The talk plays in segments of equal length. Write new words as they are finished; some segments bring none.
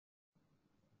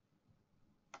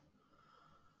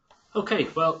Okay,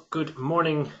 well, good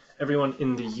morning, everyone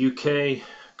in the UK.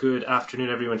 Good afternoon,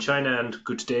 everyone in China, and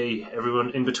good day, everyone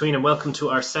in between. And welcome to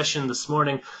our session this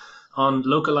morning on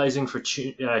localizing for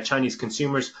Chinese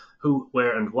consumers who,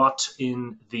 where, and what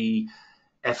in the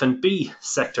F&B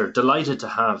sector. Delighted to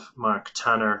have Mark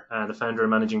Tanner, the founder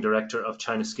and managing director of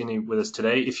China Skinny, with us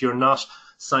today. If you're not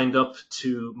signed up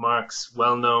to Mark's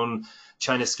well-known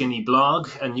China Skinny blog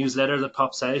and newsletter that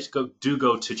pops out, do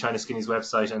go to China Skinny's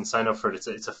website and sign up for it.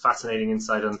 It's a fascinating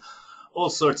insight on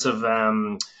all sorts of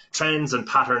trends and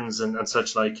patterns and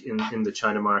such like in the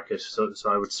China market. So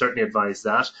I would certainly advise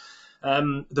that.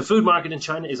 The food market in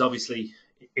China is obviously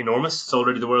enormous. It's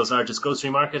already the world's largest grocery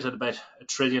market at about £1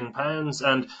 trillion,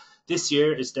 and this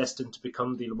year is destined to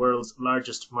become the world's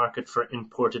largest market for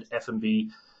imported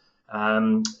F&B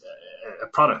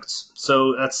products.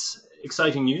 So that's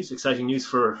exciting news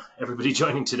for everybody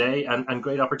joining today, and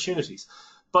great opportunities.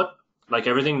 But like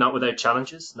everything, not without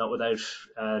challenges, not without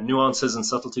nuances and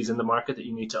subtleties in the market that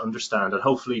you need to understand. And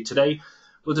hopefully today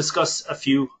we'll discuss a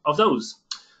few of those.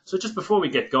 So just before we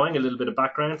get going, a little bit of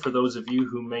background for those of you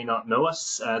who may not know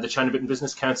us. The China Britain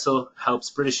Business Council helps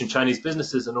British and Chinese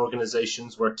businesses and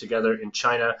organizations work together in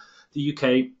China, the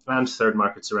UK, and third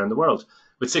markets around the world.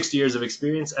 With 60 years of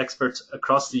experience, experts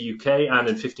across the UK and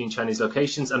in 15 Chinese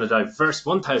locations, and a diverse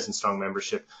 1,000 strong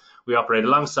membership, we operate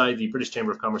alongside the British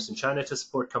Chamber of Commerce in China to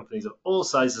support companies of all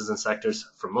sizes and sectors,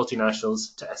 from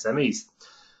multinationals to SMEs.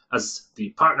 As the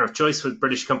partner of choice for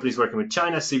British companies working with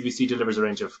China, CBBC delivers a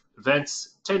range of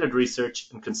events, tailored research,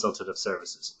 and consultative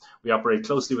services. We operate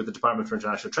closely with the Department for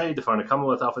International Trade, the Foreign and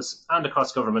Commonwealth Office, and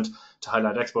across government to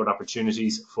highlight export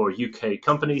opportunities for UK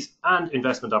companies and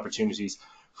investment opportunities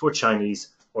for Chinese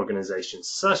organizations.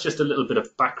 So that's just a little bit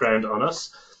of background on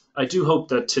us. I do hope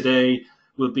that today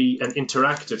will be an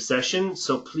interactive session,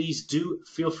 so please do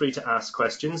feel free to ask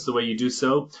questions. The way you do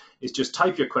so is just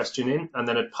type your question in, and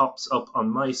then it pops up on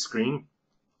my screen.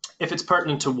 If it's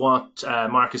pertinent to what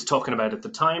Mark is talking about at the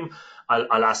time,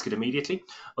 I'll ask it immediately.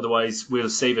 Otherwise, we'll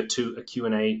save it to a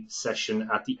Q&A session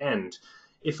at the end.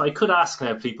 If I could ask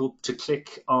now people to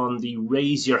click on the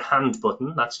raise your hand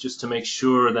button, that's just to make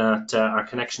sure that our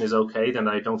connection is okay, then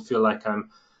I don't feel like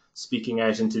I'm speaking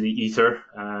out into the ether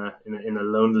in a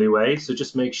lonely way. So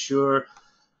just make sure,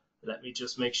 let me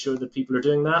just make sure that people are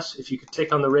doing that. If you could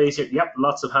click on the raise here, yep,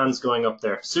 lots of hands going up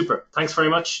there. Super, thanks very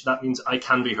much. That means I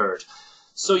can be heard.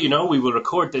 So, we will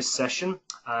record this session,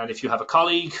 and if you have a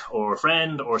colleague or a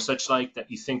friend or such like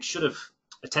that you think should have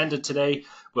attended today,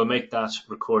 we'll make that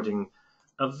recording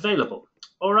available.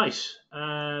 All right,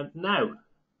 now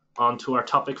on to our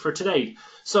topic for today.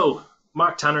 So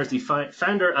Mark Tanner is the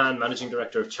founder and managing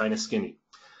director of China Skinny.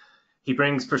 He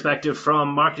brings perspective from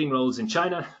marketing roles in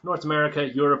China, North America,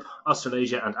 Europe,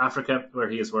 Australasia, and Africa, where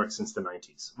he has worked since the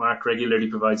 90s. Mark regularly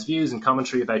provides views and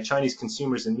commentary about Chinese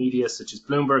consumers in media such as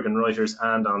Bloomberg and Reuters,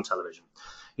 and on television.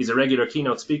 He's a regular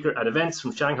keynote speaker at events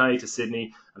from Shanghai to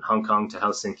Sydney and Hong Kong to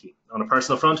Helsinki. On a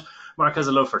personal front, Mark has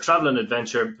a love for travel and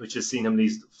adventure, which has seen him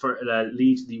lead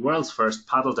the world's first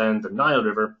paddle down the Nile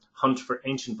River, hunt for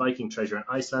ancient Viking treasure in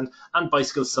Iceland, and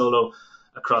bicycle solo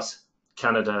across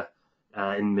Canada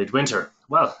in midwinter.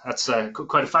 Well, that's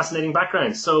quite a fascinating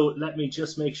background. So let me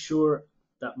just make sure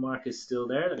that Mark is still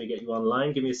there. Let me get you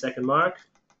online. Give me a second, Mark.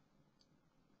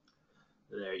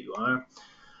 There you are.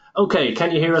 Okay,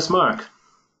 can you hear us, Mark?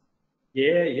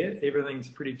 Yeah, everything's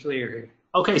pretty clear here.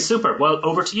 Okay, super. Well,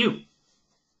 over to you.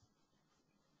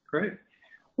 Great.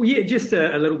 Well, yeah, just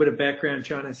a little bit of background.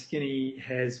 China Skinny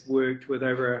has worked with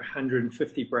over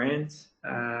 150 brands,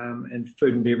 and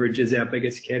food and beverage is our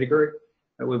biggest category.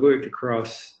 We've worked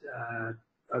across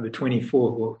over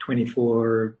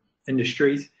 24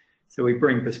 industries. So we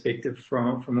bring perspective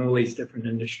from all these different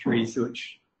industries,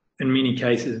 which in many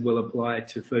cases will apply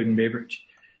to food and beverage.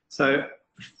 So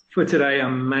for today,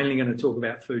 I'm mainly going to talk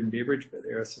about food and beverage, but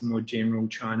there are some more general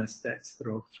China stats that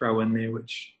I'll throw in there,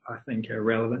 which I think are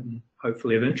relevant and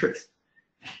hopefully of interest.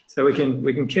 So we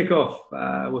can kick off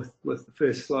with the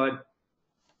first slide,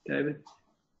 David.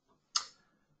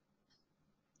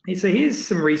 So here's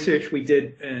some research we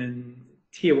did in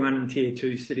Tier 1 and Tier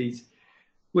 2 cities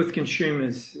with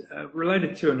consumers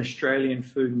related to an Australian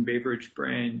food and beverage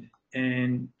brand.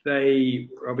 And they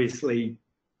obviously,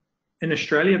 in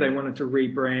Australia, they wanted to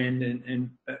rebrand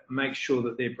and make sure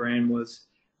that their brand was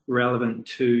relevant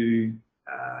to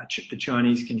the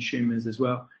Chinese consumers as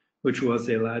well, which was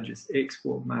their largest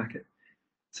export market.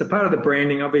 So part of the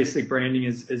branding, obviously branding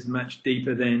is much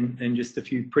deeper than just a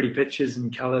few pretty pictures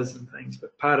and colours and things,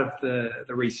 but part of the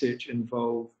research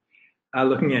involved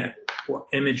looking at what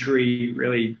imagery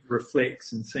really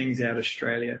reflects and sings out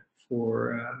Australia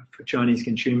for Chinese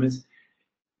consumers.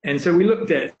 And so we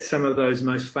looked at some of those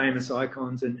most famous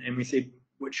icons, and we said,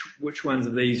 which ones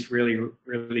of these really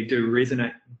do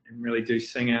resonate and really do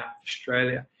sing out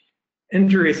Australia.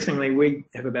 Interestingly, we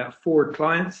have about 4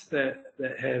 clients that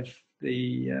have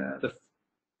the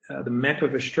map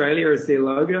of Australia as their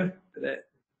logo. That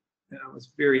was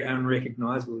very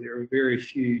unrecognisable. There were very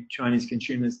few Chinese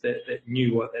consumers that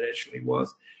knew what that actually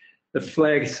was. The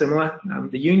flag is similar.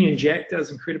 The Union Jack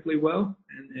does incredibly well,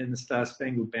 and the Star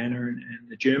Spangled Banner and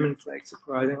the German flag,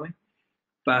 surprisingly.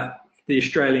 But the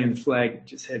Australian flag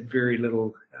just had very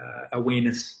little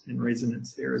awareness and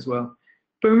resonance there as well.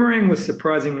 Boomerang was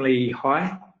surprisingly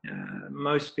high.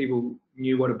 Most people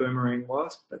knew what a boomerang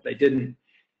was, but they didn't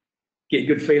get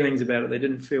good feelings about it. They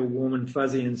didn't feel warm and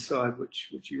fuzzy inside, which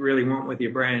you really want with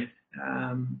your brand.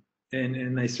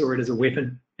 And they saw it as a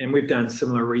weapon. And we've done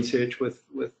similar research with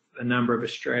a number of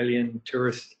Australian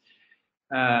tourist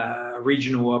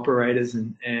regional operators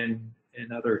and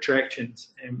other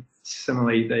attractions. And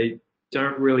similarly, they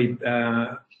don't really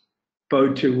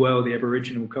bode too well the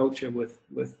Aboriginal culture with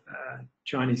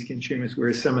Chinese consumers,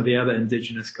 whereas some of the other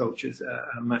indigenous cultures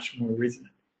are much more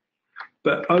resonant.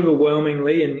 But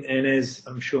overwhelmingly, and as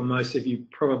I'm sure most of you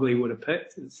probably would have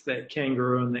picked, it's that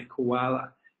kangaroo and that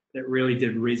koala that really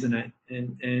did resonate.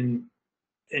 And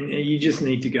you just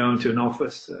need to go into an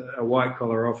office, a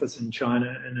white-collar office in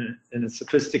China, in a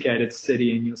sophisticated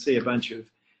city, and you'll see a bunch of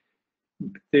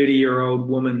 30-year-old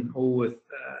women all with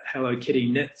Hello Kitty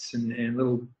knits and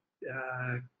little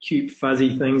cute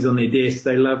fuzzy things on their desk.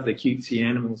 They love the cutesy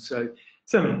animals. So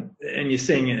and you're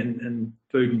seeing it in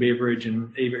food and beverage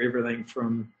and everything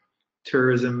from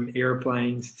tourism,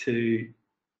 airplanes to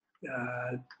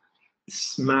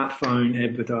smartphone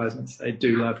advertisements. They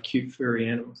do love cute furry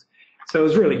animals. So it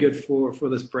was really good for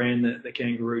this brand that the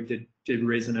kangaroo did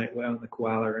resonate well, and the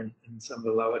koala in some of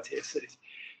the lower tier cities.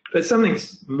 But something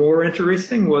more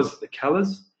interesting was the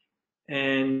colours.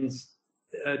 And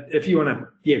if you want to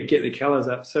get the colours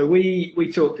up. So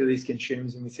we talked to these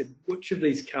consumers and we said, which of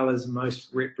these colours most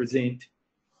represent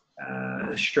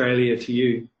Australia to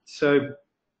you? So do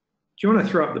you want to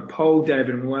throw up the poll,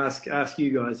 David, and we'll ask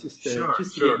you guys just to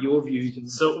get your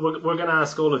views. So we're going to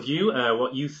ask all of you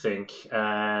what you think.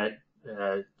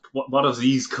 What of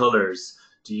these colours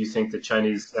do you think the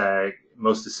Chinese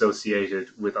most associated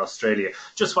with Australia?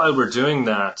 Just while we're doing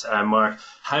that, Mark,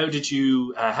 how did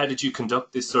you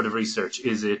conduct this sort of research?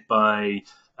 Is it by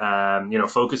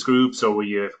focus groups, or were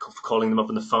you calling them up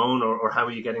on the phone, or how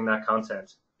are you getting that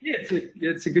content? Yeah,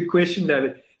 it's a good question,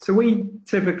 David. So we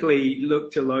typically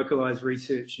look to localized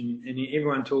research, and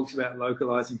everyone talks about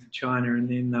localizing for China, and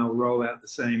then they'll roll out the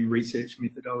same research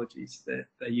methodologies that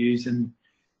they use in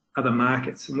other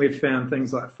markets. And we've found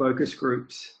things like focus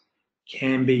groups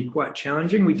can be quite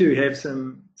challenging. We do have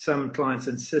some clients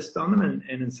insist on them,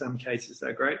 and in some cases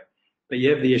they're great. But you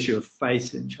have the issue of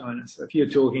face in China. So if you're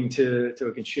talking to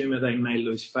a consumer, they may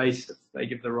lose face if they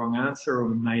give the wrong answer,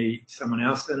 or someone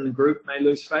else in the group may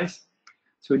lose face.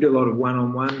 So we do a lot of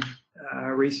one-on-one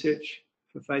research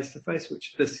for face-to-face,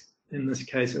 which in this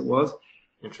case it was.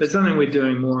 But something we're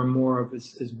doing more and more of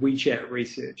is WeChat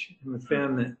research. And we've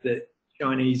found that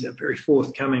Chinese are very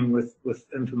forthcoming with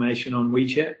information on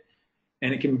WeChat,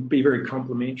 and it can be very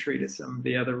complementary to some of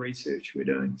the other research we're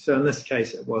doing. So in this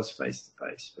case, it was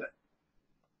face-to-face, but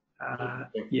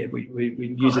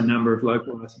we use a number of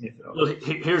localized methodologies. Well,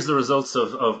 here's the results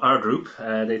of our group.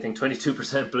 They think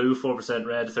 22% blue, 4%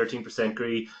 red, 13%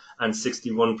 green, and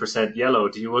 61% yellow.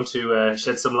 Do you want to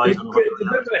shed some light on what? It's a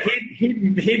bit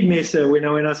of a head messer when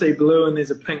I say blue and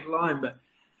there's a pink line, but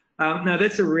no,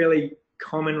 that's a really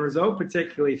common result,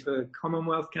 particularly for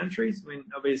Commonwealth countries. When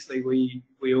obviously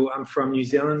I'm from New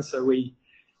Zealand, so we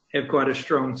have quite a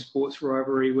strong sports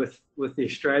rivalry with the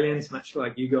Australians, much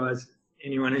like you guys.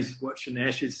 Anyone who's watched an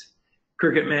Ashes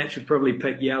cricket match would probably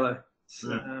pick yellow.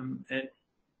 And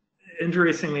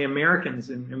interestingly,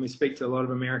 Americans, and we speak to a lot of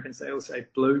Americans, they all say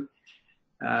blue.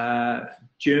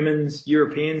 Germans,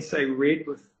 Europeans say red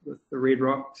with the red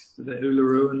rocks, the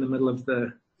Uluru in the middle of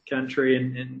the country,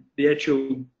 and the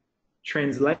actual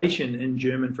translation in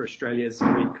German for Australia is the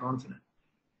red continent.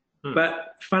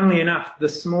 But funnily enough,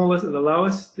 the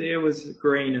lowest there was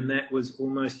green, and that was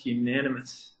almost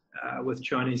unanimous with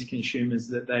Chinese consumers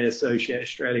that they associate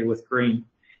Australia with green.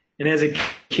 And as a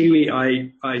Kiwi,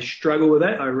 I struggle with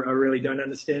that. I really don't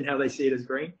understand how they see it as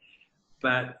green,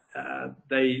 but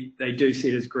they do see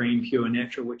it as green, pure,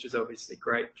 natural, which is obviously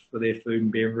great for their food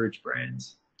and beverage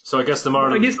brands. So I guess the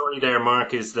moral of the story there,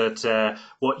 Mark, is that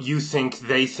what you think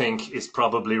they think is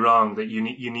probably wrong, that you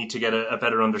need to get a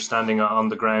better understanding on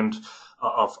the ground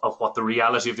of what the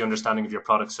reality of the understanding of your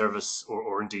product, service,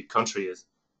 or indeed country is.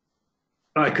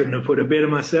 I couldn't have put it better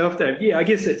myself, Dave. Yeah, I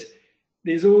guess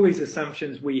there's all these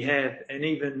assumptions we have, and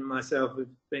even myself have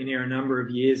been here a number of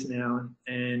years now,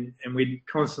 and we're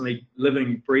constantly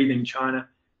living, breathing China.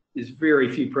 There's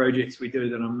very few projects we do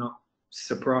that I'm not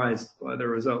surprised by the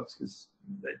results, because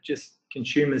just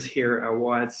consumers here are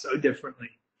wired so differently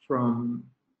from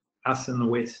us in the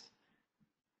West.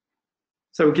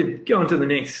 So we could go on to the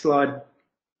next slide,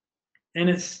 and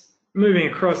it's moving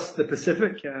across the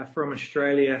Pacific from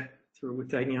Australia. So we're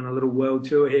taking on a little world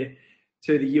tour here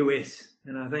to the US.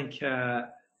 And I think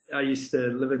I used to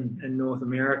live in North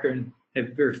America and have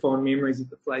very fond memories of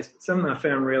the place. But something I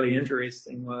found really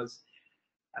interesting was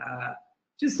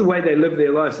just the way they live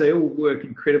their lives. They all work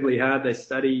incredibly hard. They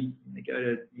study, they go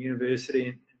to university,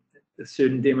 and a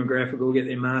certain demographic will get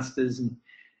their masters and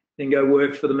then go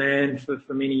work for the man for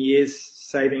many years,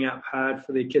 saving up hard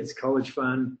for their kids' college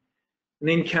fund. And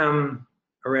then come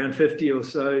around 50 or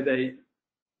so, they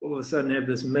all of a sudden have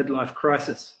this midlife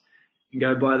crisis and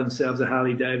go buy themselves a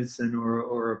Harley Davidson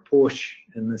or a Porsche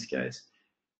in this case.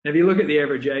 Now, if you look at the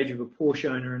average age of a Porsche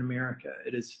owner in America,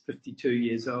 it is 52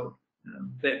 years old.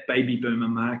 That baby boomer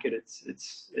market,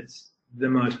 it's the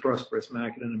most prosperous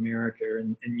market in America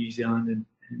and in New Zealand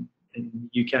and in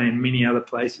the UK and many other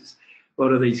places. A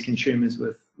lot of these consumers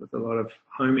with a lot of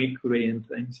home equity and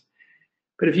things.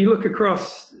 But if you look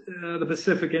across the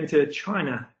Pacific into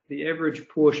China, the average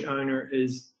Porsche owner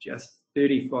is just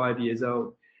 35 years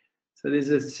old. So there's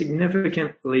a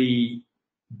significantly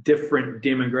different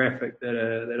demographic that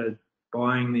are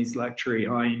buying these luxury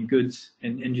high-end goods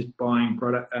and just buying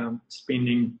product,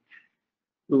 spending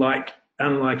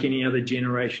unlike any other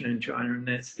generation in China, and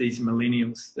that's these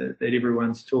millennials that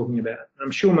everyone's talking about.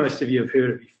 I'm sure most of you have heard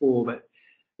it before, but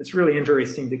it's really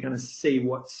interesting to kind of see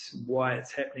why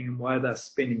it's happening and why they're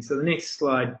spending. So the next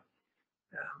slide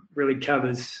really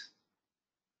covers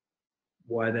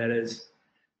why that is.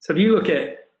 So if you look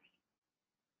at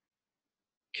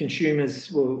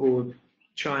consumers or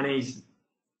Chinese,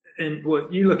 and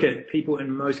what you look at people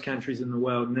in most countries in the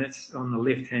world, and that's on the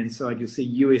left-hand side, you'll see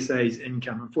USA's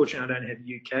income. Unfortunately, I don't have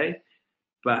UK,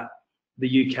 but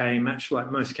the UK, much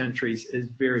like most countries, is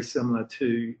very similar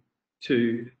to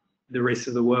the rest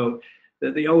of the world.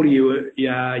 That the older you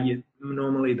are,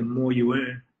 normally the more you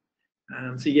earn.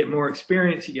 So you get more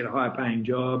experience, you get a higher paying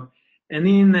job. And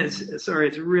then it's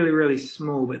really, really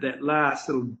small, but that last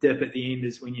little dip at the end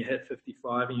is when you hit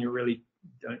 55 and you really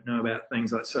don't know about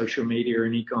things like social media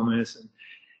and ecommerce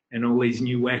and all these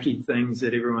new wacky things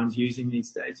that everyone's using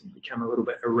these days, and become a little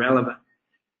bit irrelevant.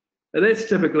 But that's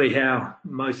typically how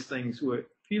most things work.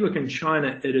 If you look in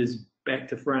China, it is back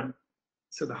to front.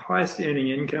 So the highest earning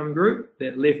income group,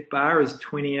 that left bar, is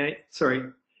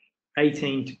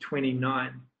 18 to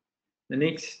 29. The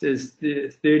next is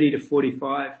 30 to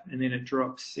 45, and then it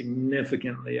drops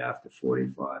significantly after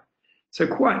 45. So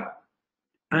quite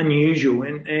unusual,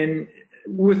 and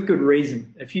with good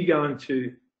reason. If you go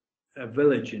into a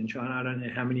village in China, I don't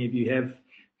know how many of you have, if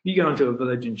you go into a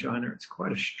village in China, it's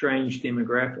quite a strange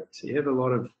demographic. So you have a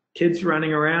lot of kids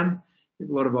running around, you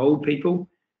have a lot of old people.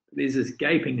 There's this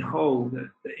gaping hole that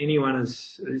anyone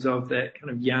who's of that kind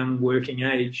of young working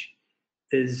age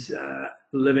is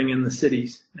living in the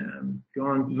cities,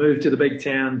 move to the big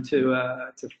town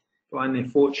to find their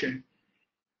fortune.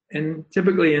 And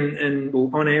typically,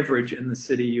 on average, in the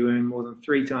city, you earn more than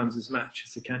 3 times as much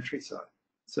as the countryside.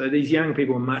 So these young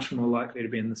people are much more likely to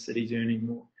be in the cities earning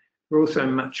more. They're also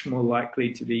much more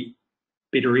likely to be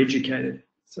better educated.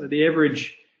 So the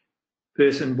average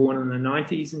person born in the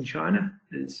 90s in China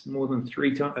is more than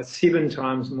 7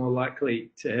 times more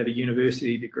likely to have a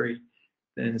university degree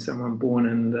than someone born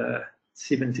in the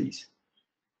 70s.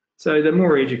 So they're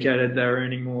more educated, they're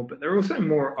earning more, but they're also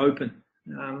more open.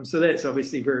 So that's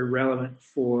obviously very relevant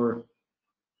for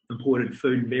imported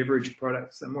food and beverage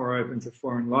products. They're more open to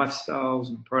foreign lifestyles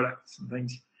and products and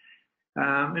things.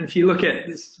 And if you look at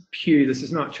this, Pew, this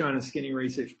is not China Skinny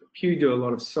research, but Pew do a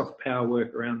lot of soft power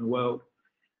work around the world.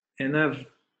 And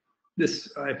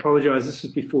I apologize, this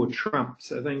was before Trump,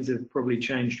 so things have probably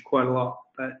changed quite a lot.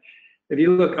 But if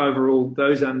you look overall,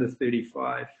 those under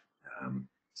 35,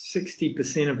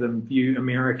 60% of them view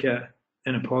America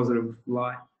in a positive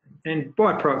light, and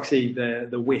by proxy,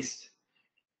 the West.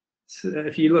 So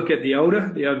if you look at the over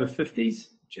 50s,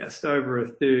 just over a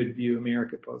third view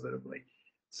America positively.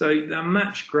 So they're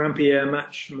much grumpier,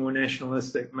 much more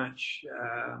nationalistic, much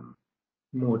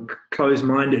more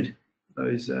closed-minded,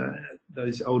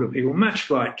 those older people, much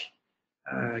like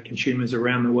consumers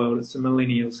around the world. It's the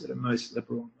millennials that are most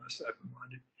liberal and most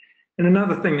open-minded. And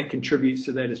another thing that contributes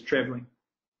to that is traveling.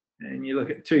 And you look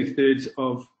at 2/3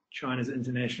 of China's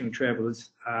international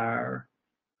travelers are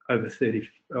over 30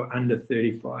 or under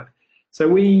 35.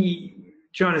 So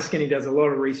China Skinny does a lot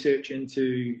of research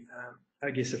into,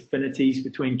 I guess, affinities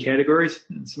between categories,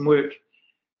 and some work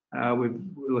we're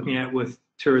looking at with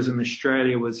Tourism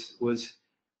Australia was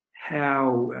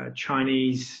how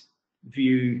Chinese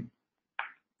view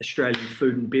Australian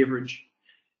food and beverage.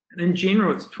 And in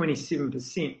general, it's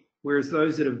 27%, whereas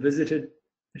those that have visited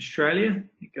Australia,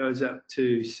 it goes up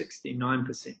to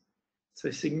 69%.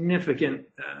 So significant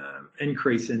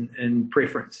increase in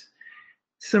preference.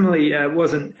 Similarly, it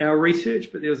wasn't our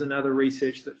research, but there was another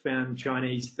research that found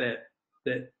Chinese that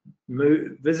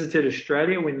visited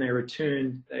Australia, when they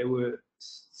returned, they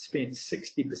spent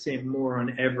 60% more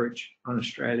on average on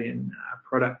Australian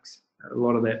products, a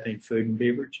lot of that being food and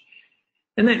beverage.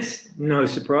 And that's no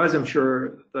surprise. I'm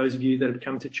sure those of you that have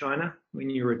come to China, when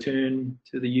you return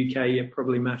to the UK, you're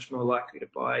probably much more likely to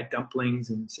buy dumplings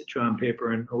and Sichuan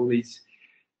pepper and all these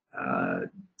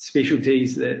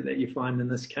specialties that you find in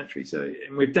this country. So,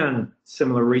 and we've done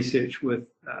similar research with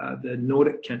the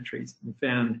Nordic countries and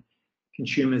found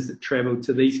consumers that travelled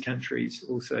to these countries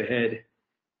also had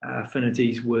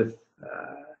affinities with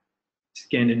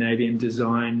Scandinavian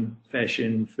design,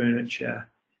 fashion, furniture,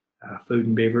 food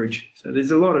and beverage. So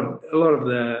there's a lot of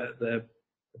the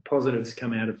positives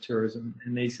come out of tourism,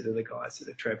 and these are the guys that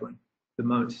are travelling the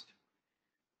most.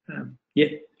 Yeah,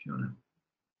 if you want to.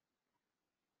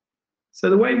 So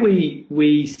the way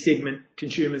we segment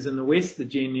consumers in the West, the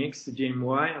Gen X, the Gen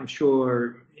Y, I'm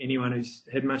sure anyone who's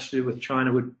had much to do with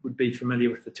China would be familiar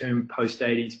with the term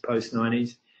post-80s,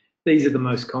 post-90s. These are the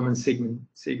most common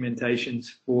segmentations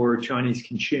for Chinese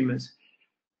consumers.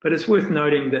 But it's worth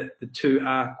noting that the two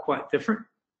are quite different.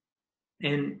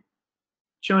 And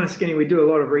China Skinny, we do a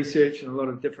lot of research in a lot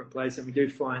of different places, and we do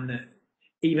find that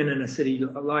even in a city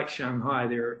like Shanghai,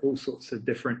 there are all sorts of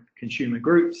different consumer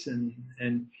groups, and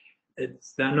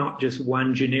they're not just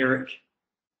one generic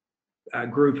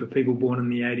group of people born in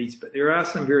the 80s, but there are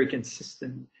some very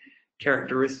consistent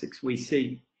characteristics we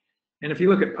see. And if you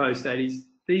look at post-80s,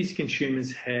 these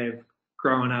consumers have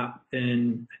grown up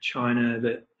in China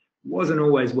that wasn't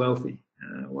always wealthy.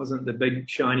 It wasn't the big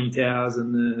shiny towers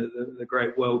and the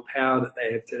great world power that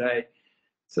they have today.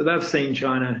 So they've seen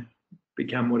China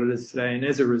become what it is today, and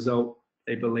as a result,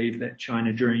 they believe that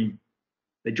China dream.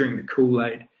 They drink the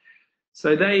Kool-Aid.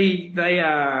 So they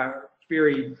are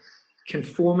very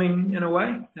conforming in a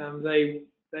way. They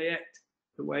act,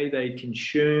 the way they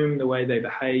consume, the way they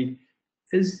behave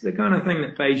is the kind of thing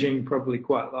that Beijing probably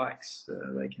quite likes.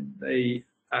 They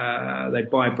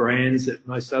buy brands that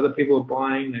most other people are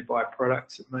buying. They buy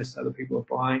products that most other people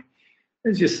are buying.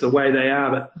 It's just the way they are.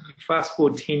 But fast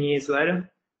forward 10 years later,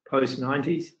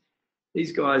 post-90s,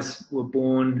 these guys were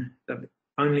born, they've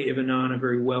only ever known a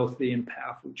very wealthy and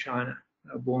powerful China.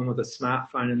 They were born with a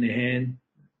smartphone in their hand,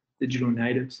 digital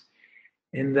natives.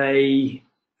 And they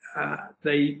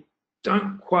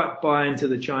don't quite buy into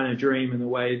the China dream in the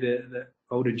way that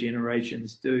older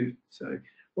generations do. So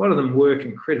a lot of them work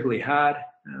incredibly hard.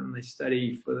 They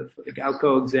study for the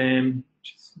Gaokao exam,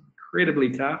 which is incredibly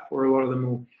tough, or a lot of them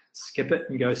will skip it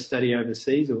and go study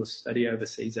overseas or study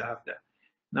overseas after.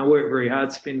 And they'll work very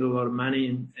hard, spend a lot of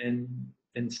money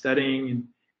in studying, and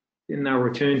then they'll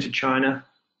return to China,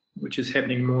 which is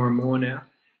happening more and more now.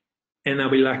 And they'll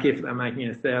be lucky if they're making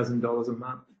 $1,000 a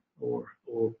month or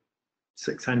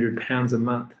 £600 a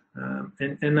month.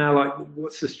 And they're like,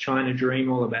 what's this China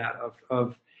dream all about?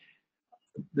 Of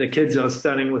the kids I was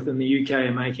studying with in the UK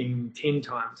are making 10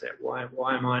 times that. Why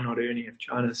am I not earning if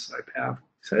China's so powerful?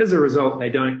 So as a result, they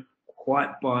don't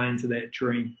quite buy into that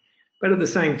dream. But at the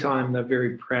same time, they're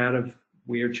very proud of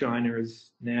where China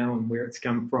is now and where it's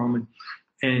come from.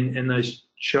 And those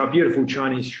beautiful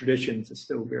Chinese traditions are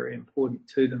still very important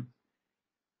to them.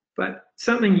 But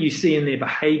something you see in their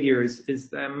behavior is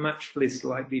they're much less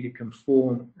likely to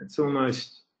conform. It's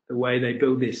almost the way they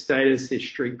build their status, their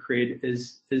street cred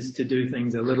is to do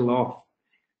things a little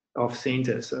off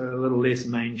center, so a little less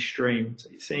mainstream. So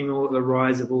you're seeing all the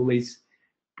rise of all these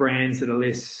brands that are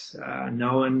less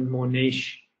known, more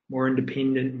niche, more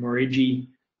independent, more edgy.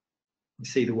 You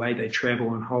see the way they travel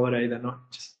on holiday. They're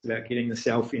not just about getting the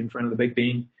selfie in front of the Big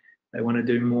Ben. They want to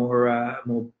do more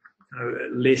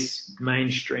less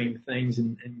mainstream things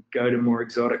and go to more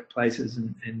exotic places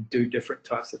and do different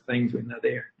types of things when they're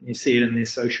there. And you see it in their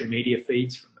social media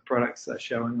feeds, from the products they're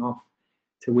showing off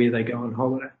to where they go on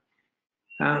holiday.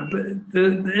 But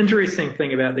the interesting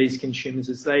thing about these consumers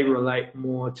is they relate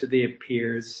more to their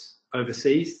peers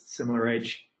overseas, similar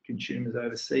age consumers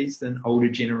overseas, than older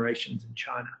generations in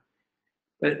China.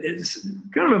 But it's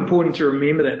kind of important to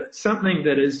remember that. But something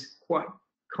that is quite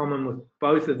common with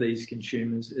both of these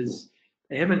consumers is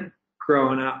they haven't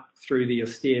grown up through the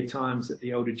austere times that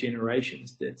the older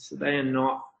generations did. So they are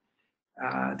not,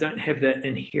 don't have that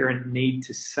inherent need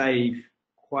to save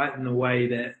quite in the way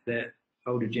that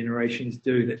older generations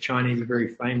do, that Chinese are very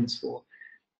famous for.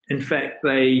 In fact,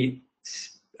 they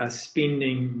are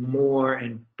spending more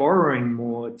and borrowing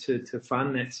more to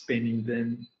fund that spending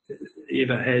than they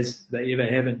ever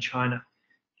have in China.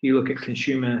 If you look at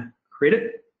consumer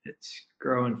credit, it's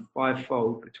grown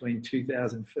fivefold between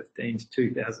 2015 to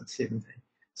 2017.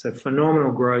 So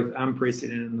phenomenal growth,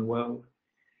 unprecedented in the world.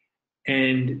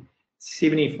 And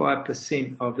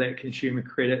 75% of that consumer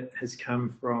credit has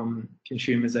come from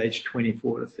consumers aged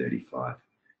 24 to 35.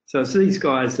 So it's these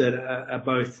guys that are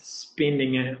both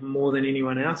spending more than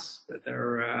anyone else, but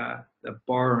they're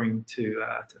borrowing to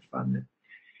fund it.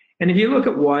 And if you look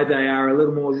at why they are a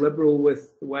little more liberal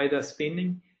with the way they're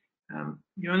spending,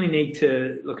 you only need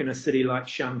to look in a city like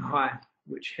Shanghai,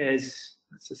 which it's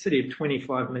a city of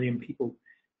 25 million people.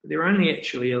 But there are only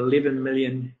actually 11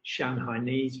 million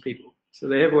Shanghainese people. So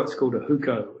they have what's called a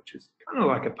hukou, which is kind of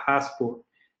like a passport.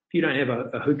 If you don't have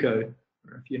a hukou,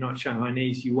 or if you're not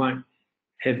Shanghainese, you won't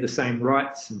have the same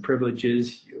rights and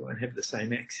privileges. You won't have the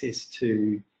same access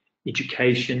to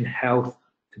education, health,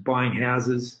 to buying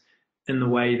houses in the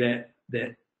way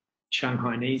that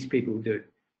Shanghainese people do.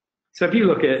 So if you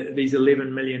look at these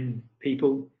 11 million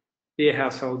people, their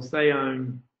households, they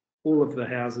own all of the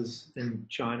houses in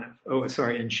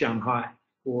in Shanghai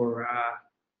for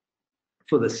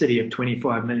the city of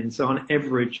 25 million. So on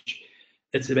average,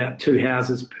 it's about 2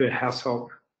 houses per household.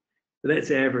 So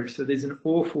that's average. So there's an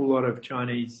awful lot of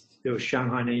Chinese or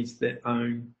Shanghainese that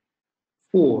own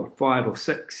 4, 5, or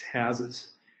 6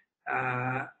 houses,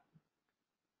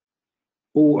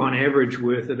 all on average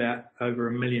worth about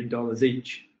over $1 million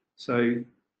each. So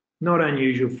not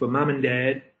unusual for mum and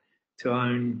dad to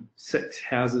own 6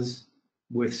 houses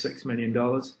worth $6 million.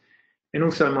 And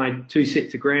also my 2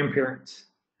 sets of grandparents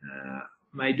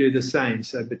may do the same.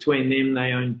 So between them,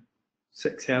 they own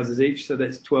 6 houses each. So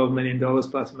that's $12 million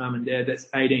plus mum and dad. That's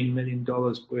 $18 million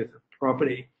worth of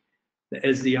property that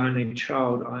as the only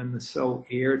child, I'm the sole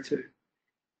heir to.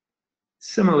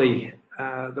 Similarly,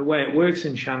 the way it works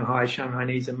in Shanghai,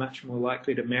 Shanghainese are much more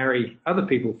likely to marry other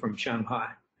people from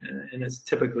Shanghai. And it's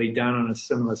typically done on a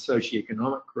similar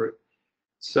socioeconomic group.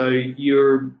 So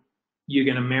you're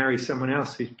going to marry someone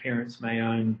else whose parents may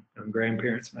own, and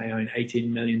grandparents may own $18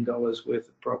 million worth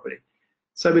of property.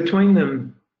 So between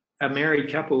them, a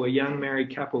young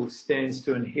married couple stands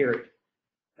to inherit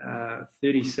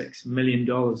 $36 million,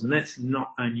 and that's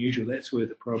not unusual. That's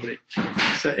worth of property.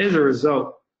 So as a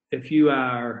result, if you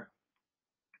are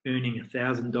earning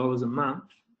 $1,000 a month,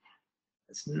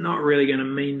 it's not really going to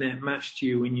mean that much to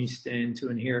you when you stand to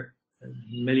inherit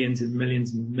millions and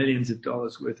millions and millions of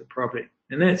dollars worth of property.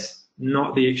 And that's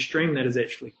not the extreme. That is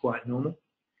actually quite normal.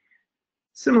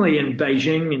 Similarly, in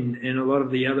Beijing and a lot of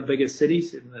the other bigger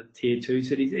cities, in the tier 2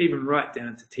 cities, even right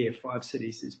down to tier 5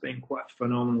 cities, there's been quite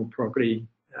phenomenal property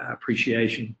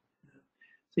appreciation.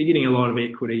 So you're getting a lot of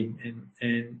equity,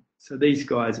 and so these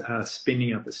guys are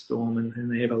spending up a storm,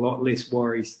 and they have a lot less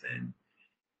worries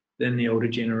than the older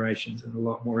generations, and a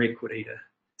lot more equity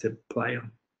to play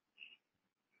on.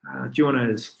 Do you want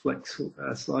to just flick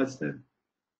slides there?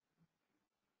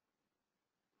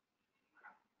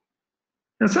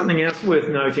 Now, something else worth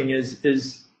noting is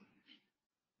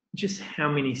just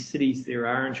how many cities there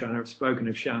are in China. I've spoken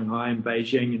of Shanghai and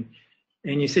Beijing,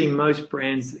 and you see most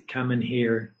brands that come in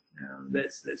here,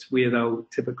 that's where they'll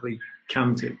typically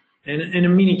come to. And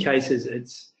in many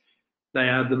cases, they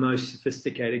are the most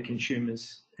sophisticated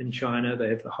consumers in China. They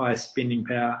have the highest spending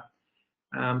power,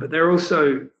 but they're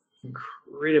also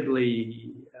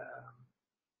incredibly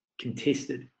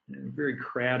contested and very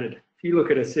crowded. If you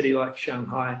look at a city like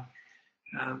Shanghai,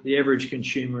 the average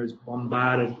consumer is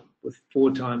bombarded with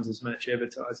 4 times as much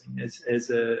advertising as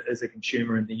a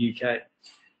consumer in the UK.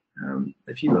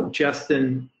 If you look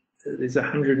there's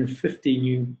 150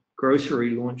 new grocery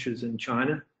launches in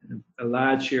China, and a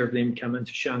large share of them come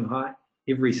into Shanghai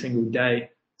every single day.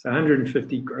 So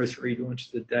 150 grocery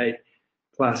launches a day,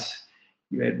 plus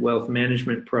you add wealth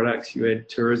management products, you add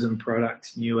tourism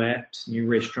products, new apps, new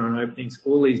restaurant openings,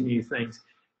 all these new things.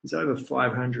 There's over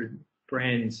 500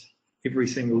 brands every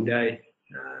single day,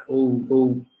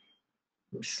 all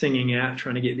singing out,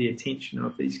 trying to get the attention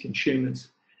of these consumers.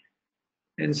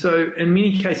 And so in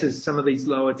many cases, some of these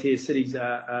lower tier cities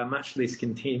are much less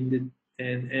contested,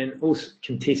 and also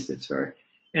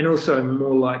and also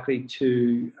more likely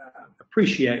to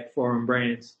appreciate foreign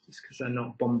brands just because they're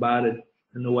not bombarded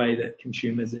in the way that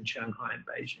consumers in Shanghai and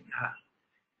Beijing are.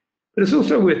 But it's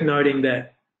also worth noting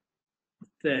that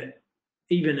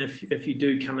even if you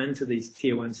do come into these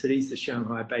tier 1 cities, the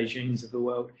Shanghai, Beijings of the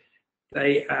world,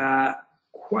 they are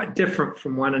quite different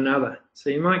from one another. So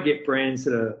you might get brands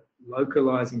that are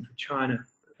localizing for China,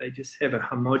 but they just have a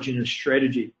homogenous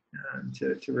strategy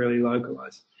to really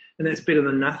localize. And that's better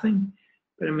than nothing.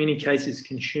 But in many cases,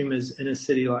 consumers in a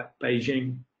city like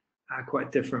Beijing are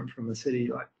quite different from a city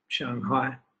like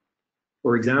Shanghai.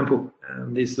 For example,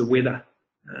 there's the weather.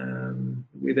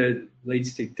 Weather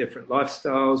leads to different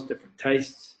lifestyles, different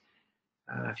tastes.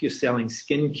 If you're selling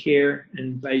skincare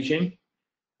in Beijing,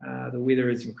 the weather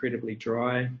is incredibly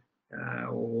dry,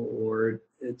 or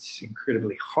it's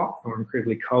incredibly hot or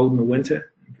incredibly cold in the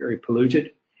winter, very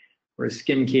polluted. Whereas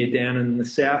skincare down in the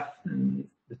south, and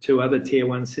the two other tier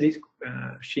 1 cities,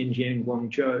 Shenzhen and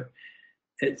Guangzhou,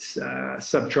 it's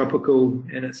subtropical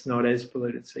and it's not as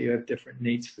polluted, so you have different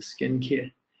needs for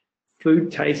skincare.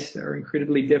 Food tastes are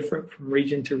incredibly different from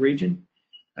region to region.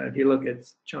 If you look at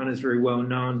China's very well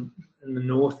known in the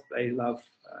north, they love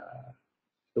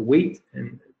the wheat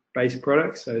and based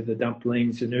products, so the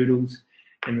dumplings, the noodles.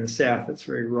 In the south, it's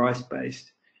very rice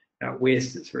based. Out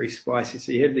west, it's very spicy.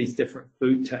 So you have these different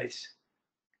food tastes.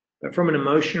 But from an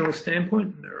emotional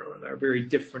standpoint, they're very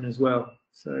different as well.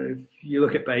 So if you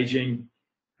look at Beijing,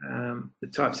 the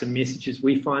types of messages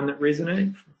we find that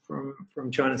resonate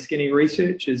from China Skinny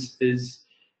research is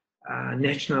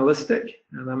nationalistic.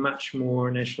 And they're much more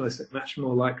nationalistic, much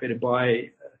more likely to buy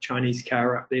a Chinese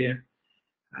car up there.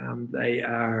 They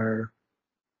are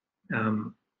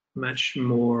much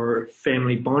more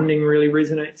family bonding really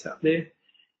resonates up there.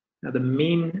 Now the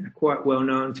men are quite well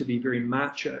known to be very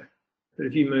macho, but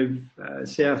if you move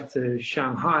south to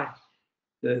Shanghai,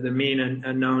 the men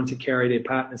are known to carry their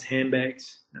partner's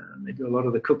handbags. They do a lot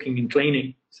of the cooking and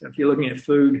cleaning. So if you're looking at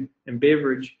food and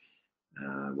beverage,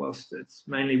 whilst it's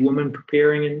mainly women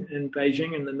preparing in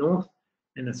Beijing in the north,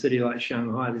 in a city like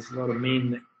Shanghai, there's a lot of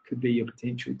men that could be your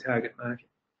potential target market.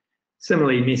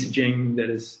 Similarly, messaging that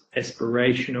is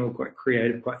aspirational, quite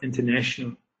creative, quite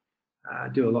international,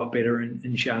 do a lot better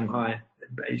in Shanghai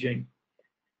than Beijing.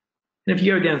 And if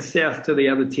you go down south to the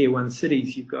other tier 1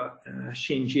 cities, you've got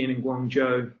Shenzhen and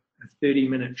Guangzhou, a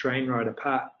 30-minute train ride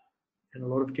apart. And a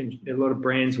lot of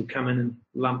brands will come in and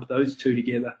lump those two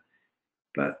together.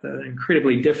 But they're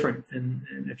incredibly different. And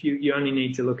if you only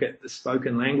need to look at the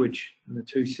spoken language in the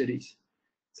two cities.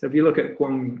 So if you look at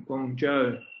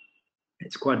Guangzhou,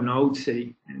 it's quite an old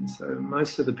city. And so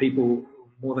most of the people,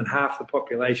 more than half the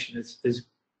population is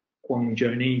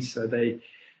Guangzhounese. So they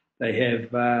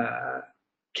have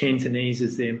Cantonese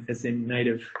as their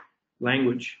native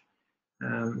language.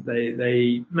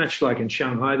 They much like in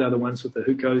Shanghai, they're the ones with the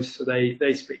hukou, so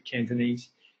they speak Cantonese.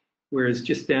 Whereas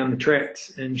just down the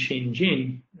tracks in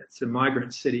Shenzhen, it's a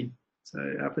migrant city. So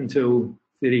up until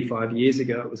 35 years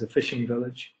ago, it was a fishing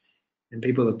village, and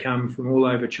people have come from all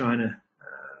over China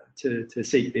to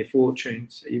seek their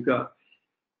fortunes. So you've got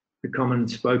the common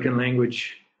spoken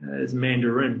language is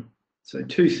Mandarin. So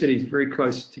two cities very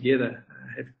close together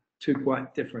have two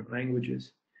quite different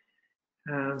languages.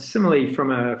 Similarly,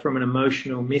 from an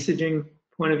emotional messaging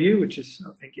point of view, which is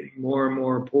I think getting more and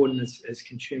more important as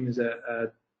consumers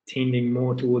are tending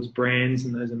more towards brands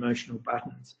and those emotional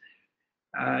buttons.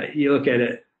 You look at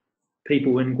it,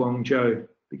 people in Guangzhou,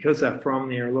 because they're from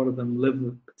there, a lot of them live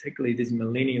with, particularly these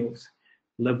millennials,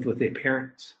 live with their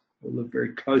parents or live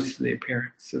very close to their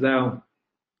parents. So they'll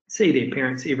see their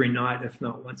parents every night, if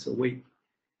not once a week.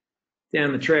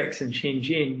 Down the tracks in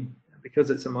Shenzhen,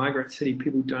 because it's a migrant city,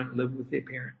 people don't live with their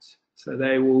parents. So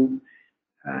they will,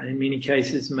 in many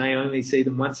cases, may only see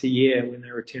them once a year when they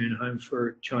return home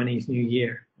for Chinese New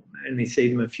Year. They only see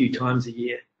them a few times a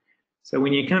year. So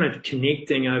when you're kind of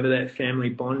connecting over that family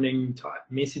bonding type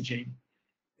messaging,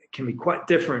 it can be quite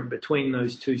different between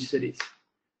those two cities.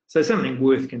 So something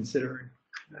worth considering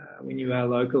when you are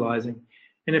localizing.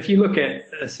 And if you look at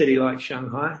a city like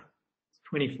Shanghai,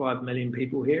 25 million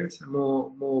people here, so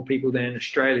more people than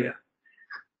Australia.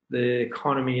 The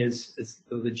economy the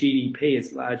GDP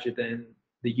is larger than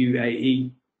the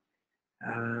UAE.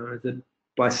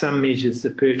 By some measures,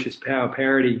 the purchase power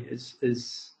parity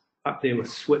is up there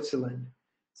with Switzerland.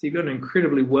 So you've got an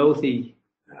incredibly wealthy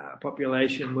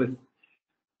population with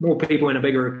more people in a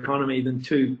bigger economy than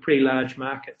two pretty large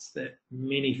markets that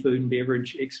many food and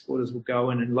beverage exporters will go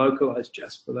in and localize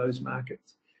just for those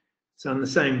markets. So in the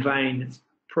same vein, it's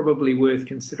probably worth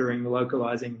considering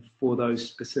localizing for those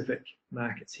specific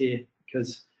markets here,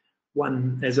 because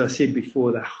one, as I said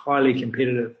before, they're highly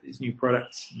competitive. There's new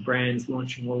products and brands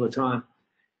launching all the time.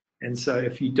 And so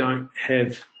if you don't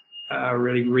have a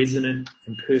really resonant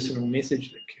and personal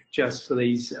message that just for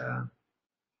these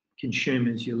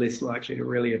consumers, you're less likely to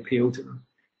really appeal to them.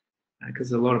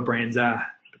 because a lot of brands are,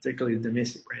 particularly the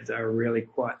domestic brands, are really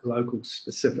quite local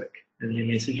specific in their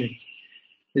messaging.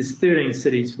 There's 13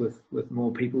 cities with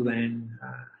more people than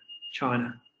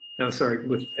China. No, sorry,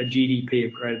 with a GDP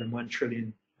of greater than 1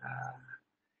 trillion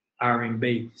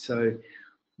RMB. So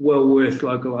well worth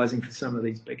localizing for some of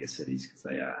these bigger cities because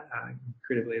they are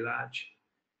incredibly large.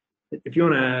 If you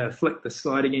want to flick the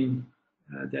slide again,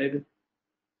 David.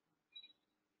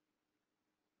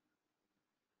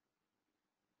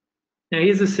 Now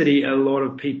here's a city a lot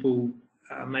of people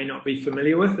may not be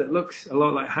familiar with. It looks a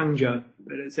lot like Hangzhou,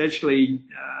 but it's actually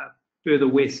further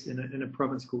west in a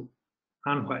province called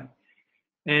Anhui.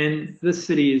 And this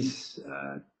city is,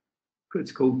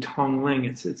 it's called Tongling.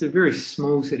 It's a very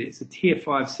small city. It's a tier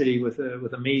 5 city with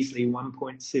a measly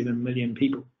 1.7 million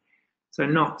people. So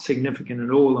not significant at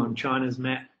all on China's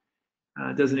map.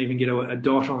 It doesn't even get a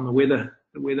dot on the weather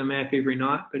map every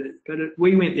night. But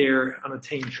we went there on a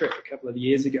team trip a couple of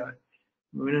years ago.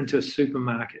 We went into a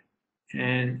supermarket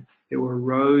and there were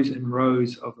rows and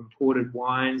rows of imported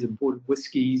wines, imported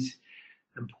whiskies,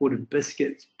 imported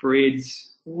biscuits,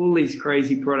 breads, all these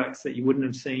crazy products that you wouldn't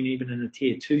have seen even in a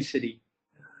tier 2 city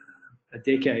a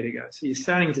decade ago. So you're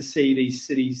starting to see these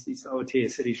cities, these lower tier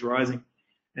cities rising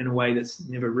in a way that's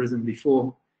never risen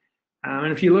before.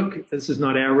 And if you look, this is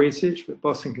not our research, but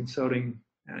Boston Consulting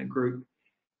Group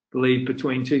believe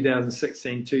between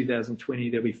 2016 and 2020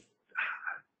 there'll be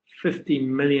 50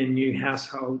 million new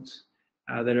households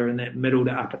that are in that middle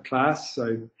to upper class,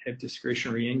 so have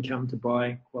discretionary income to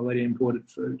buy quality imported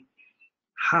food.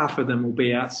 Half of them will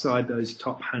be outside those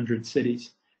top 100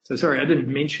 cities. So sorry, I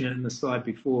didn't mention it in the slide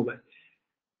before, but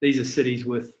these are cities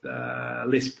with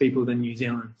less people than New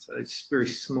Zealand, so it's very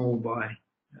small by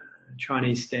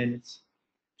Chinese standards.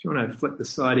 If you want to flip the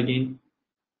slide again.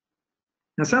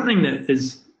 Now something that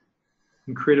is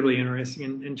incredibly interesting,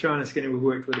 in China Skinny we've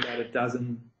worked with about a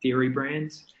dozen dairy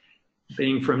brands.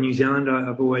 Being from New Zealand,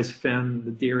 I've always found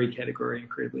the dairy category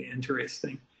incredibly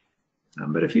interesting.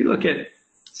 But if you look at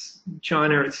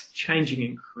China, it's changing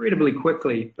incredibly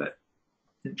quickly, but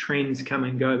the trends come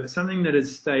and go. But something that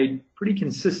has stayed pretty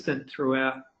consistent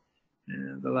throughout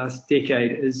the last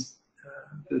decade is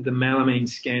the melamine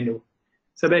scandal.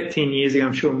 So back 10 years ago,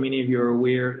 I'm sure many of you are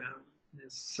aware,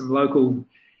 there's some local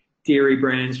dairy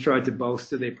brands tried to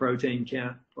bolster their protein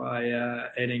count by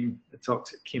adding a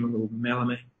toxic chemical,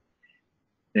 melamine.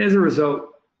 As a result,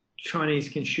 Chinese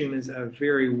consumers are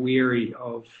very wary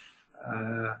of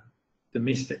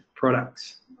domestic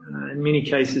products. In many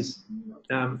cases,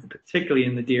 particularly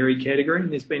in the dairy category,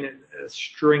 there's been a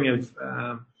string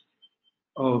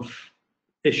of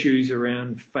issues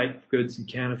around fake goods and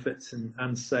counterfeits and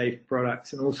unsafe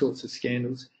products and all sorts of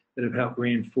scandals that have helped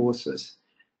reinforce this.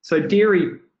 So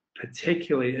dairy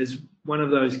particularly is one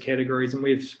of those categories, and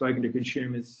we've spoken to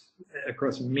consumers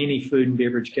across many food and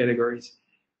beverage categories,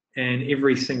 and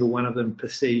every single one of them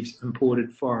perceives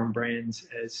imported foreign brands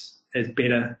as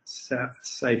better,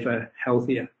 safer,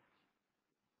 healthier.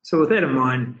 So with that in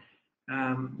mind,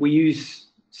 we use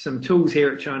some tools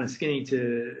here at China Skinny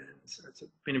it's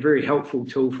been a very helpful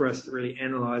tool for us to really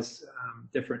analyse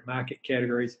different market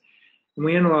categories. And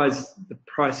we analysed the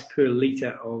price per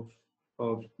litre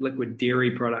of liquid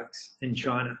dairy products in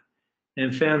China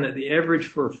and found that the average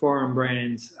for foreign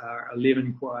brands are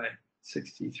 11 kwai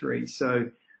 63. So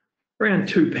around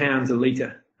 £2 a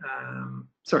litre.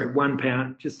 Sorry,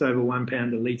 £1, just over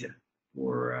 £1 a litre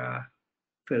for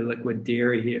liquid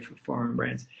dairy here for foreign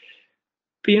brands.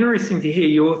 Be interesting to hear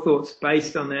your thoughts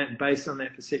based on that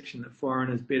perception that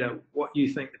foreign is better, what you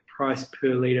think the price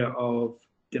per litre of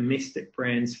domestic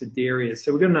brands for dairy is.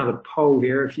 So we've got another poll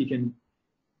here, if you can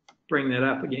bring that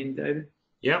up again, David.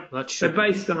 Yeah, that should so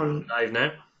based on live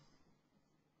now.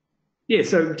 Yeah,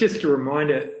 so just a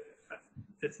reminder,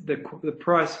 it's the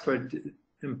price for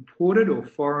imported or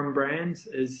foreign brands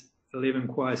is 11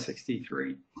 kwai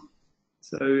 63.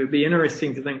 So it'd be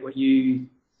interesting to think what the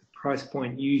price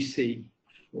point you see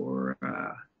for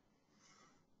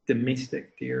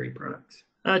domestic dairy products.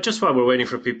 Just while we're waiting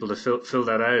for people to fill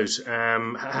that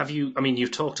out,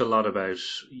 you've talked a lot about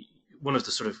one of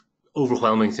the sort of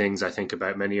overwhelming things I think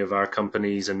about many of our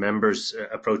companies and members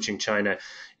approaching China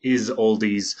is all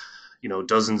these,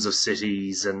 dozens of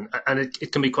cities, and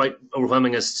it can be quite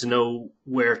overwhelming as to know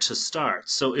where to start.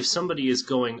 So if somebody is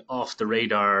going off the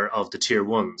radar of the tier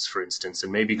 1s, for instance,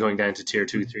 and maybe going down to tier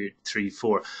 2, 3,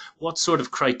 4, what sort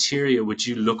of criteria would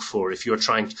you look for if you're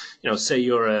trying to, say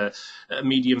you're a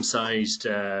medium-sized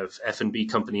F&B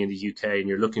company in the UK and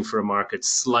you're looking for a market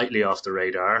slightly off the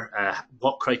radar,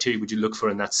 what criteria would you look for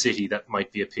in that city that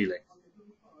might be appealing?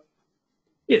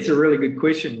 Yeah, it's a really good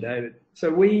question, David.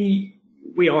 So we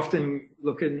we often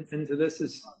look into this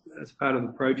as part of the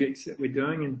projects that we're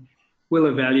doing, and we'll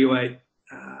evaluate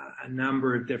a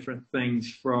number of different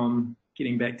things, from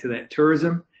getting back to that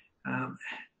tourism.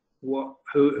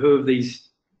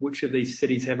 Which of these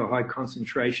cities have a high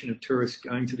concentration of tourists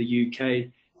going to the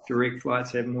UK? Direct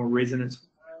flights have more resonance.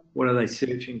 What are they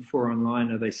searching for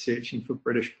online? Are they searching for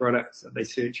British products? Are they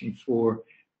searching for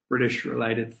British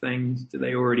related things? Do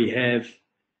they already have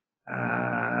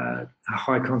a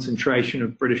high concentration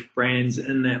of British brands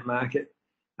in that market?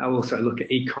 I'll also look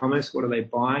at e-commerce. What are they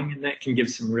buying? And that can give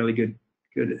some really good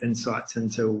insights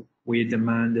into where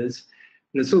demand is.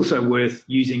 But it's also worth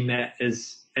using that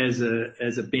as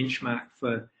a benchmark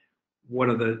for what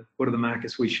are the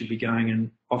markets we should be going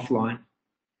in offline.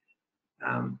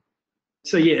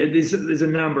 So yeah, there's a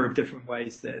number of different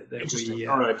ways that we.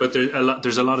 All right, but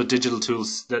there's a lot of digital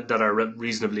tools that are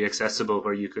reasonably accessible,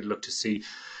 where you could look to see.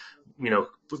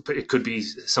 It could be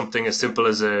something as simple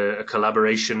as a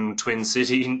collaboration twin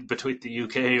city between the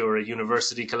UK, or a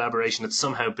university collaboration that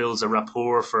somehow builds a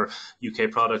rapport for UK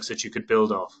products that you could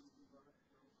build off.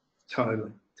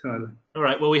 Totally. All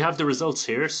right, well, we have the results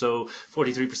here. So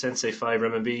 43% say 5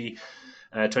 RMB,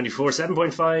 24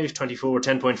 7.5, 24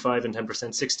 10.5, and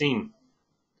 10% 16.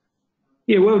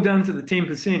 Yeah, well done to the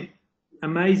 10%.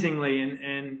 Amazingly,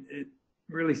 and it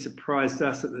really surprised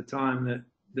us at the time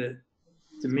that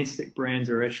domestic brands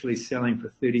are actually selling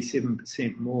for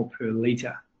 37% more per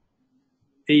litre,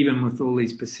 even with all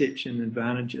these perception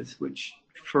advantages, which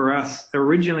for us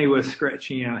originally we're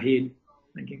scratching our head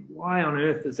thinking, why on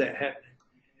earth is that happening?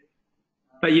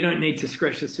 But you don't need to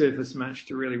scratch the surface much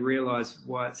to really realise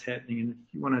why it's happening. And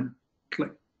if you want to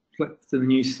click to the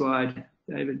new slide,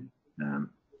 David,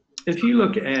 if you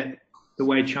look at the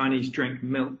way Chinese drink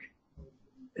milk,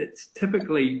 it's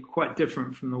typically quite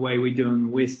different from the way we do in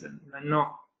the West. They're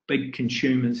not big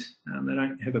consumers. They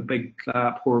don't have a big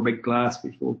pour a big glass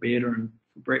before bed or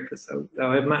for breakfast.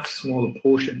 They'll have much smaller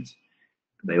portions.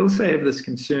 But they also have this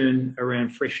concern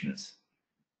around freshness.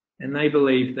 And they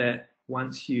believe that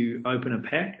once you open a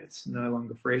pack, it's no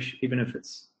longer fresh, even if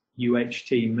it's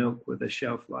UHT milk with a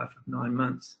shelf life of 9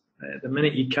 months. The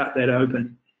minute you cut that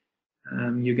open,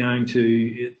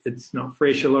 it's not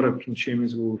fresh. A lot of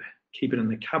consumers will keep it in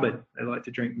the cupboard. They like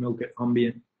to drink milk at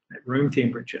ambient, at room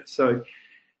temperature. So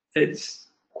it's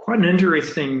quite an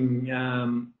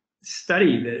interesting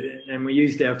study, and we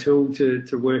used our tool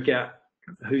to work out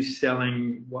who's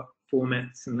selling what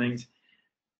formats and things.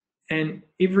 And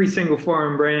every single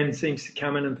foreign brand seems to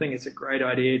come in and think it's a great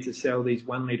idea to sell these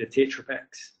 1 litre Tetra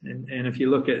Paks. And if you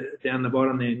look at down the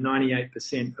bottom there,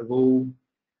 98% of all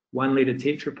 1 litre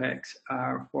Tetra Paks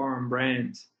are foreign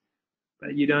brands.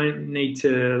 But you don't need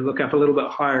to look up a little bit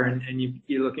higher, and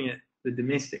you're looking at the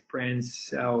domestic brands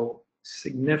sell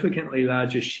significantly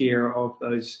larger share of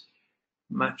those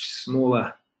much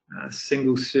smaller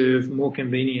single serve, more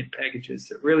convenient packages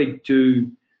that really do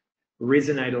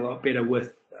resonate a lot better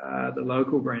with the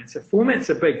local brands. So format's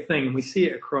a big thing, and we see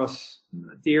it across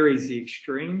dairy's the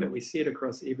extreme, but we see it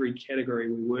across every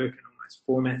category we work in, almost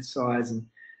format, size, and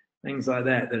things like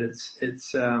that. That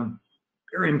it's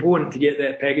very important to get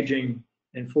that packaging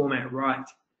and format right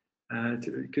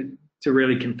to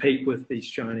really compete with these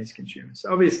Chinese consumers.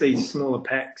 Obviously, smaller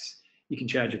packs you can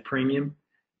charge a premium,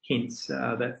 hence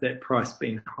that price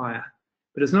being higher.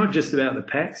 But it's not just about the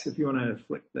packs. If you want to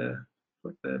flick the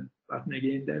button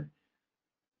again, Dave.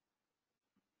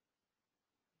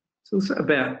 It's also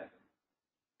about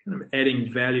kind of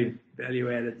adding value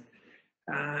added.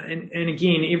 And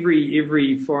again,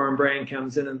 every foreign brand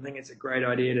comes in and thinks it's a great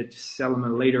idea to just sell them a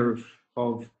litre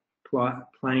of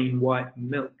plain white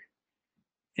milk.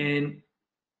 And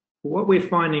what we're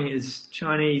finding is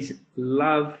Chinese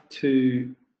love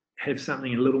to have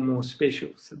something a little more special.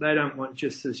 So they don't want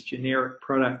just this generic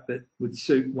product that would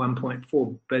suit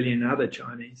 1.4 billion other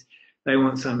Chinese. They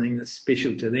want something that's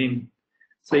special to them.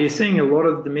 So you're seeing a lot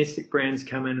of domestic brands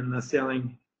come in and they're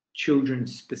selling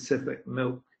children-specific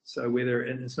milk. So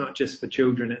and it's not just for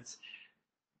children, it's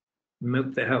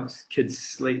milk that helps kids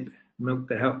sleep, milk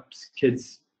that helps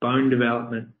kids bone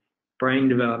development, brain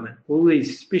development, all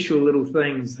these special little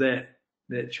things that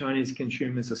Chinese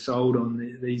consumers are sold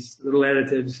on, these little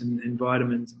additives and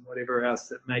vitamins and whatever else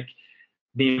that make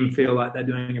them feel like they're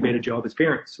doing a better job as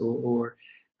parents, or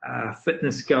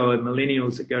fitness goer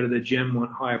millennials that go to the gym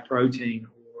want higher protein,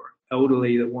 or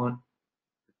elderly that want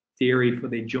dairy for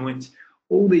their joints.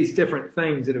 All these different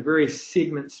things that are very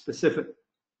segment specific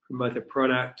from both a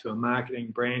product to a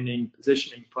marketing, branding,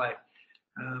 positioning play.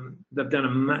 They've done a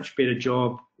much better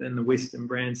job than the Western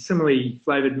brands. Similarly,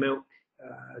 flavoured milk,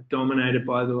 dominated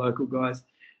by the local guys.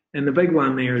 And the big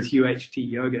one there is UHT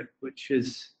yogurt, which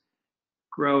is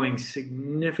growing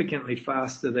significantly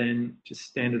faster than just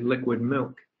standard liquid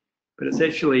milk. But it's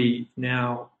actually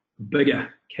now a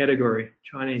bigger category.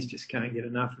 Chinese just can't get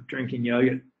enough of drinking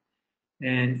yogurt.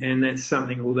 And that's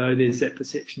something, although there's that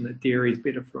perception that dairy is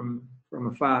better from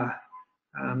afar,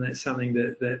 that's something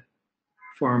that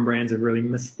foreign brands have really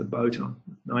missed the boat on.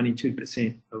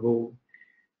 92% of all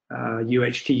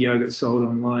UHT yogurt sold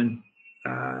online,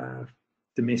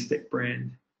 domestic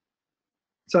brand.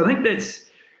 So I think that's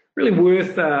really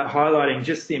worth highlighting,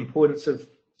 just the importance of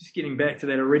just getting back to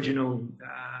that original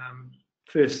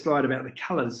first slide about the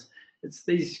colours. It's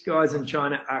these guys in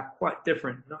China are quite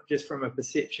different, not just from a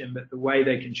perception, but the way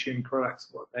they consume products,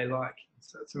 what they like.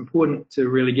 So it's important to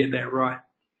really get that right.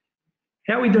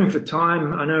 How are we doing for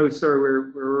time? I know, sorry,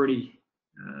 we're already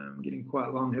getting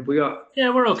quite long. Have we got?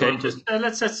 Yeah, we're okay. Just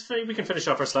we can finish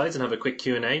off our slides and have a quick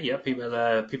Q&A. Yeah, people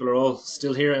are all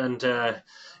still here and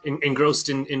engrossed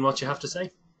in what you have to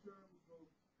say.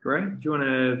 Great. Do you want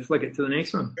to flick it to the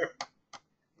next one? Sure.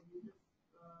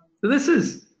 So this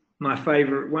is one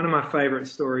of my favorite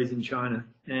stories in China,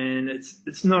 and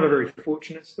it's not a very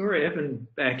fortunate story. It happened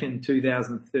back in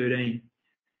 2013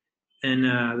 in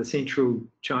the central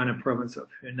China province of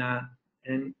Henan.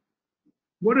 And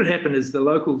what had happened is the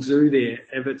local zoo there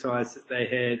advertised that they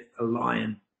had a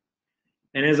lion.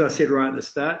 And as I said right at the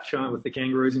start, China with the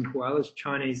kangaroos and koalas,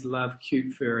 Chinese love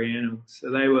cute furry animals.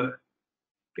 So they were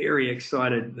very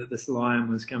excited that this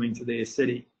lion was coming to their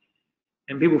city.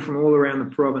 And people from all around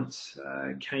the province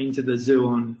came to the zoo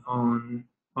on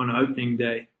opening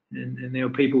day. And there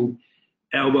were people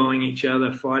elbowing each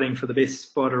other, fighting for the best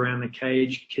spot around the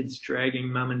cage, kids dragging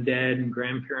mum and dad and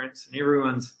grandparents, and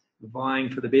everyone's vying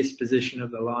for the best position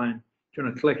of the lion. Do you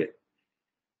want to click it?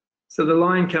 So the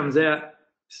lion comes out,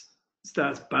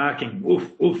 starts barking,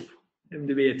 woof, woof, him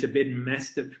to be a Tibetan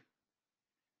Mastiff.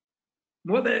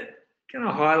 What that kind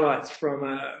of highlights from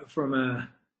a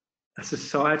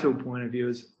societal point of view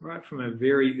is right from a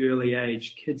very early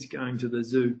age, kids going to the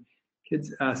zoo,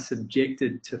 kids are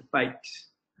subjected to fakes.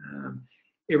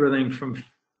 Everything from,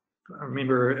 I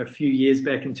remember a few years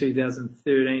back in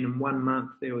 2013, in 1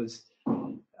 month, there was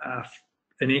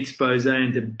an expose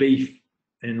into beef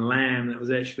and lamb that was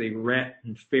actually rat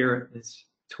and ferret. There's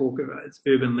talk about it's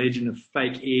urban legend of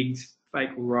fake eggs, fake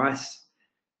rice,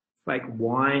 fake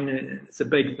wine. It's a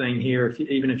big thing here.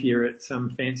 Even if you're at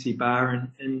some fancy bar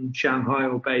in Shanghai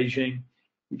or Beijing,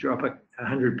 you drop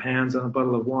 100 pounds on a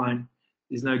bottle of wine,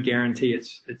 there's no guarantee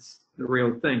it's the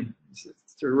real thing. It's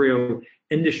a real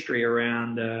industry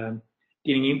around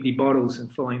getting empty bottles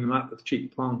and filling them up with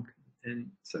cheap plonk.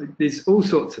 And so there's all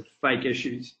sorts of fake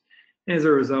issues. As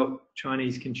a result,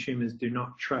 Chinese consumers do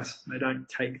not trust. They don't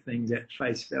take things at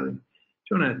face value. Do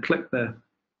you want to click the...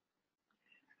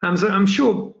 So I'm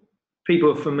sure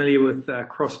people are familiar with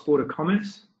cross-border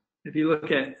commerce. If you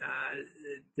look at,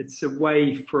 it's a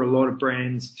way for a lot of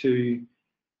brands to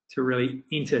really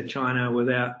enter China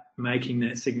without making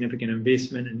that significant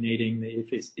investment and needing the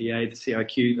FSDA, the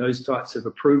CIQ, those types of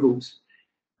approvals.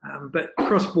 But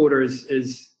cross-border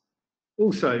is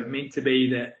also meant to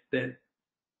be that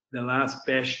the last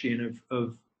bastion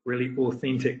of really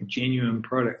authentic, genuine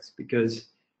products, because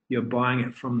you're buying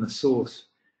it from the source.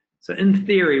 So in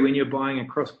theory, when you're buying a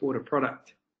cross-border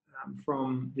product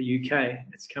from the UK,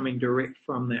 it's coming direct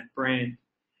from that brand.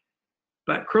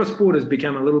 But cross-border has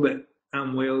become a little bit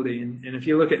unwieldy, and if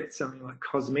you look at something like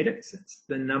cosmetics, it's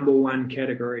the #1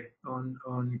 category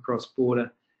on cross-border.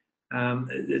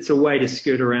 It's a way to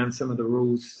skirt around some of the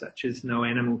rules, such as no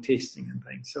animal testing and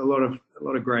things. So a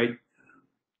lot of great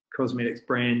cosmetics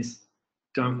brands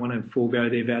don't want to forego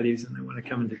their values, and they want to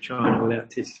come into China without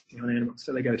testing on animals,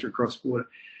 so they go through cross-border.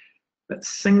 But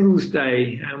Singles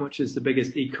Day, which is the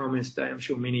biggest e-commerce day, I'm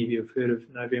sure many of you have heard of,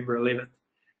 November 11th,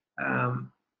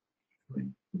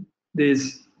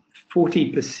 there's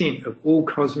 40% of all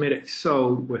cosmetics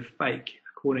sold were fake,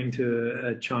 according to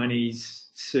a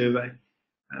Chinese survey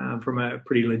from a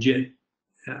pretty legit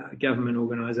government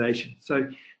organization. So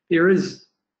there is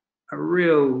a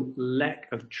real lack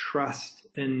of trust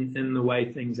in the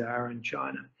way things are in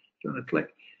China. Do you want to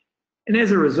click? And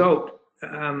as a result,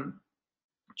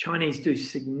 Chinese do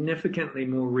significantly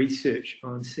more research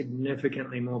on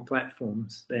significantly more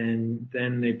platforms than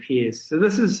their peers. So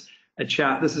this is a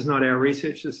chart. This is not our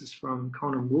research. This is from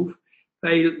Conan Wolf.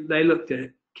 They looked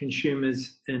at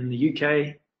consumers in the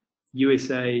UK,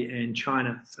 USA, and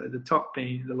China. So the top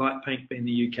being the light pink being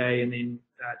the UK, and then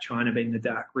China being the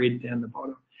dark red down the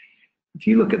bottom. If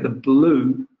you look at the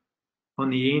blue on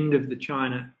the end of the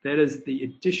China, that is the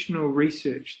additional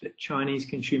research that Chinese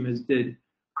consumers did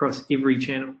across every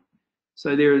channel.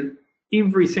 So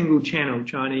every single channel,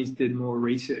 Chinese did more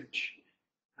research.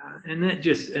 And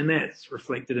that's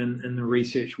reflected in the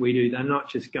research we do. They're not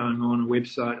just going on a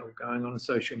website or going on a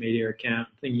social media account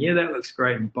thinking, yeah, that looks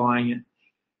great, and buying it.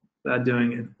 They're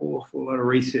doing an awful lot of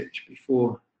research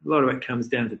before. A lot of it comes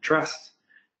down to trust,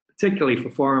 particularly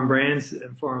for foreign brands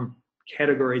and foreign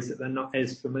categories that they're not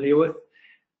as familiar with.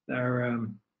 They're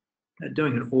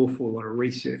doing an awful lot of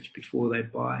research before they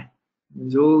buy.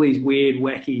 There's all these weird,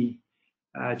 wacky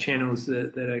channels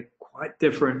that are quite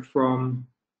different from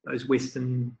those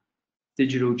Western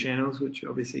digital channels, which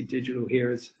obviously digital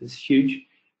here is huge,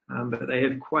 but they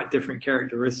have quite different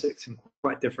characteristics and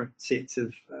quite different sets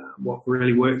of what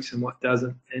really works and what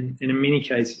doesn't. And in many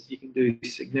cases, you can do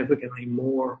significantly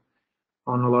more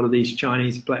on a lot of these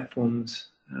Chinese platforms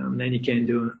than you can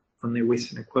do on their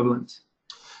Western equivalents.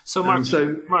 So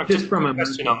Mark, just from a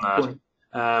question on that.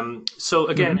 So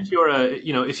again, if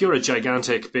you're a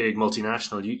gigantic, big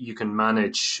multinational, you can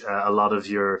manage a lot of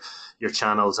your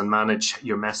channels and manage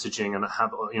your messaging and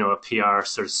have a PR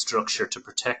sort of structure to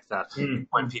protect that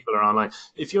when people are online.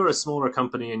 If you're a smaller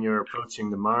company and you're approaching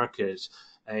the market,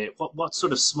 what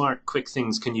sort of smart, quick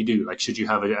things can you do? Like, should you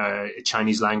have a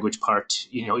Chinese language part?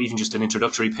 Even just an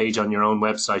introductory page on your own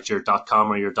website, your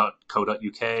 .com or your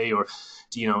 .co.uk, or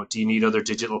do you need other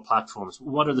digital platforms?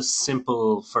 What are the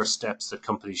simple first steps that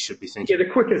companies should be thinking? Yeah, the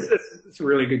quickest, that's a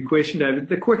really good question, David.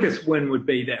 The quickest win would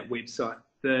be that website,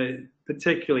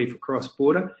 particularly for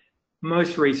cross-border.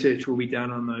 Most research will be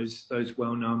done on those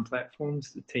well-known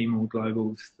platforms, the Tmall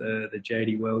Globals, the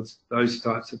JD Worlds, those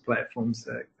types of platforms,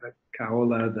 the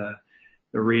Kaola,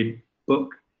 the Red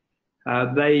Book.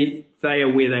 They are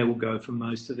where they will go for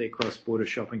most of their cross-border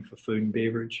shopping for food and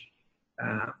beverage.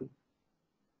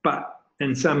 But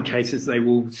in some cases, they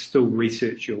will still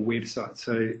research your website.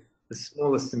 So the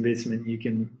smallest investment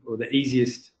or the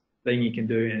easiest thing you can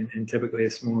do, and typically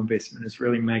a small investment, is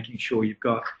really making sure you've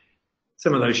got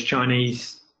some of those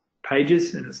Chinese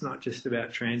pages, and it's not just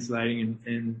about translating,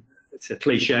 and it's a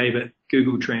cliche, but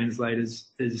Google Translate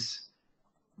is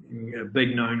a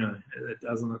big no-no. It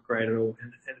doesn't look great at all.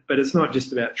 But it's not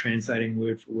just about translating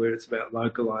word for word, it's about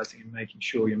localizing and making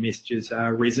sure your messages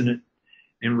are resonant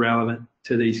and relevant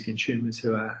to these consumers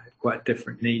who have quite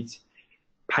different needs.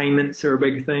 Payments are a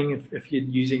big thing if you're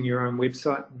using your own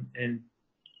website, and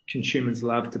consumers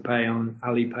love to pay on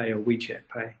Alipay or WeChat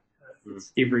Pay.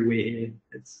 It's everywhere here.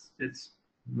 It's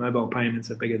mobile payments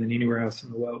are bigger than anywhere else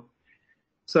in the world.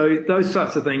 So those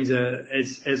types of things are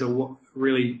as a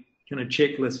really kind of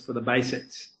checklist for the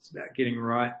basics. It's about getting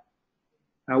right.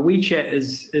 WeChat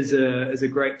is a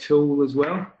great tool as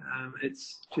well.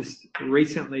 It's just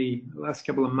recently, the last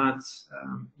couple of months,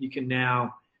 you can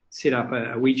now set up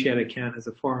a WeChat account as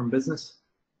a foreign business.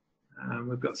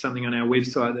 We've got something on our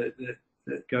website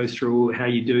that goes through how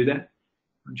you do that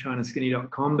on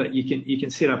chinaskinny.com, but you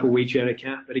can set up a WeChat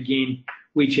account. But again,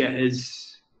 WeChat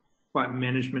is quite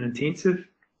management intensive,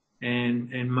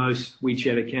 and most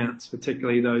WeChat accounts,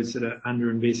 particularly those that are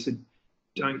underinvested,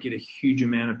 don't get a huge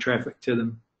amount of traffic to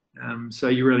them. So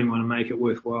you really want to make it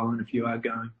worthwhile, and if you are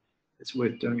going, it's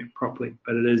worth doing it properly.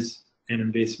 But it is an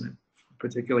investment,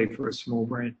 particularly for a small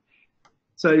brand.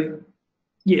 So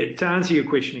yeah, to answer your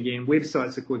question again,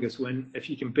 website's the quickest win. If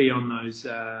you can be on those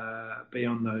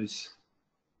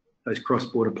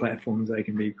cross-border platforms, they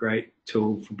can be a great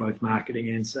tool for both marketing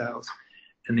and sales.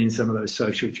 And then some of those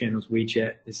social channels,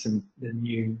 WeChat, the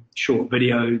new short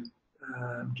video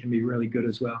can be really good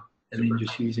as well. And then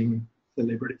just using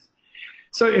celebrities.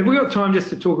 So if we've got time just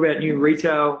to talk about new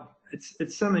retail,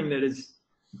 it's something that is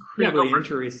incredibly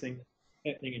interesting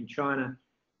happening in China.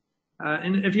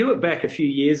 And if you look back a few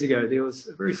years ago, there was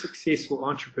a very successful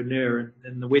entrepreneur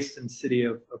in the western city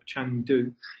of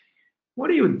Chengdu. What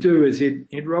he would do is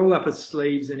he'd roll up his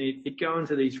sleeves and he'd go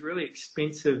into these really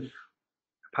expensive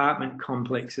apartment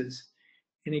complexes,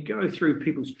 and he'd go through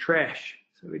people's trash.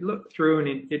 So he'd look through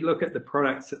and he'd look at the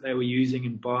products that they were using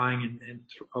and buying and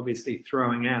obviously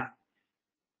throwing out.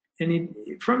 And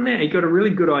from that, he got a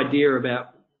really good idea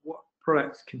about what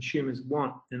products consumers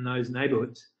want in those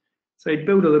neighborhoods. So he'd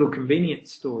build a little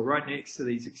convenience store right next to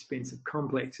these expensive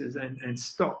complexes and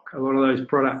stock a lot of those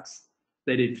products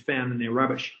that he'd found in their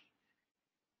rubbish.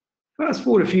 Fast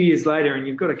forward a few years later, and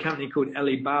you've got a company called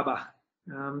Alibaba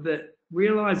that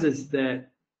realizes that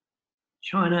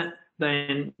China,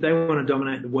 they want to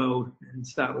dominate the world and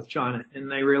start with China. And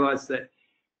they realize that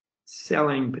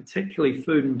selling, particularly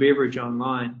food and beverage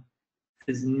online,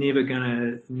 is never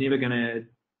gonna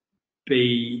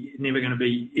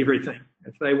be everything.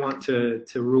 If they want to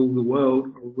rule the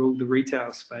world or rule the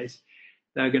retail space,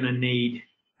 they're going to need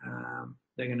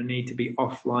to be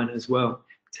offline as well,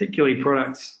 particularly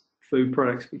food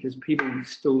products, because people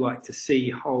still like to see,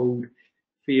 hold,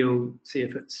 feel, see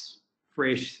if it's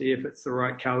fresh, see if it's the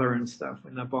right color and stuff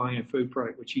when they're buying a food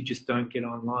product, which you just don't get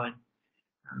online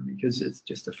because it's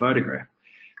just a photograph.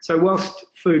 So whilst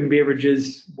food and beverage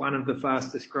is one of the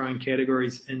fastest growing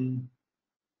categories in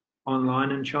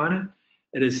online in China,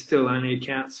 it is still only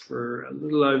accounts for a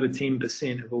little over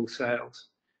 10% of all sales.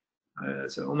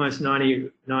 So almost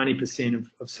 90%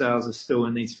 of sales are still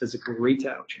in these physical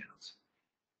retail channels.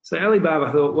 So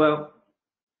Alibaba thought, well,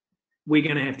 we're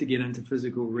going to have to get into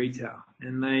physical retail.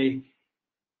 And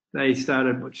they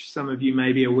started, which some of you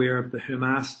may be aware of, the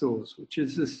Hema stores, which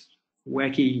is this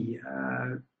wacky,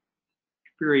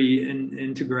 very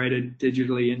integrated,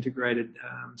 digitally integrated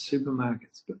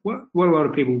supermarkets. But what a lot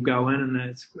of people go in, and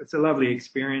it's a lovely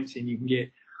experience, and you can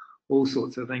get all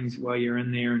sorts of things while you're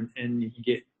in there, and you can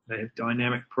get, they have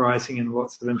dynamic pricing and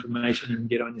lots of information you can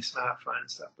get on your smartphone and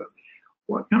stuff. But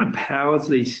what kind of powers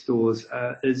these stores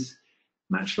is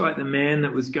much like the man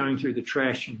that was going through the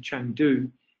trash in Chengdu.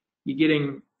 You're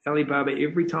getting Alibaba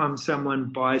every time someone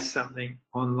buys something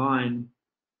online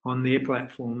on their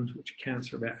platforms, which accounts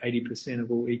for about 80%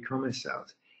 of all e-commerce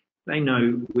sales. They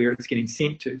know where it's getting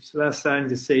sent to. So they're starting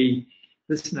to see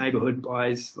this neighborhood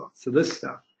buys lots of this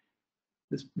stuff.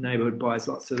 This neighborhood buys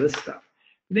lots of this stuff.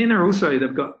 But then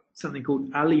they've got something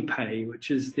called Alipay,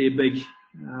 which is their big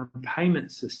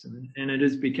payment system, and it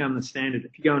has become the standard.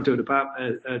 If you go into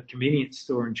a convenience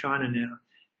store in China now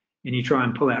and you try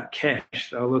and pull out cash,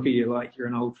 they'll look at you like you're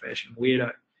an old-fashioned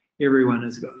weirdo. Everyone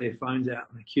has got their phones out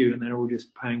in the queue, and they're all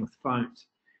just paying with phones.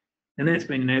 And that's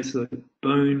been an absolute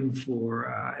boon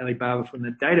for Alibaba from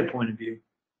the data point of view.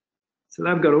 So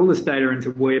they've got all this data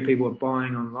into where people are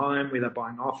buying online, where they're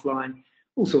buying offline,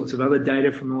 all sorts of other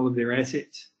data from all of their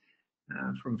assets,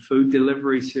 from food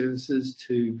delivery services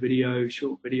to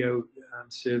short video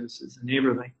services and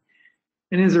everything.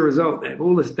 And as a result, they have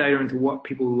all this data into what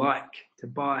people like to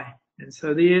buy. And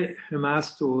so their Hema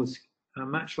stores,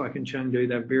 much like in Chengdu,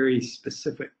 they're very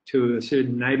specific to a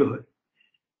certain neighborhood.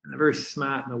 And they're very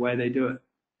smart in the way they do it.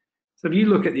 So if you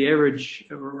look at the average,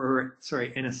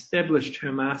 an established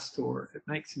Hema store, it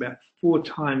makes about 4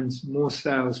 times more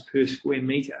sales per square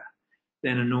meter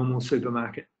than a normal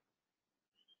supermarket.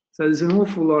 So there's an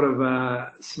awful lot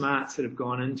of smarts that have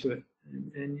gone into it.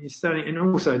 And you're starting, and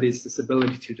also there's this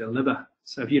ability to deliver.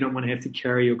 So if you don't want to have to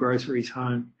carry your groceries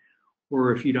home,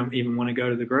 or if you don't even want to go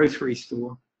to the grocery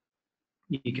store,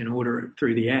 you can order it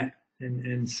through the app.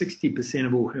 And 60%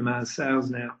 of all Hema's sales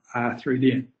now are through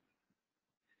there.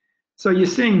 So you're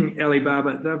seeing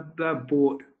Alibaba, they've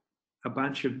bought a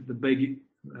bunch of the big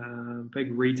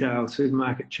retail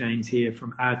supermarket chains here,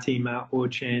 from Artima,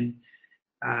 Orchan,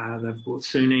 they've bought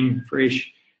Suning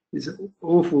Fresh. There's an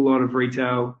awful lot of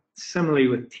retail. Similarly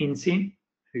with Tencent,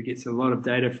 who gets a lot of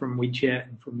data from WeChat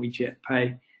and from WeChat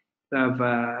Pay.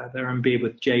 They're in bed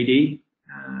with JD.com.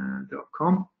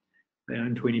 They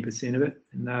own 20% of it,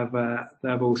 and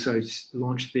they've also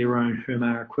launched their own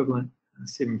Hema equivalent,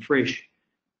 7 Fresh.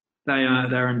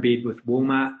 They're in bed with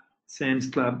Walmart, Sam's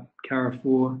Club,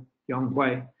 Carrefour,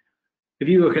 Yonghui. If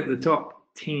you look at the top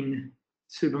 10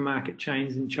 supermarket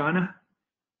chains in China,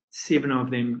 7 of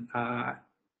them are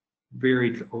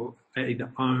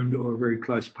either owned or a very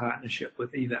close partnership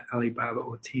with either Alibaba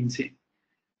or Tencent.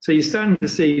 So you're starting to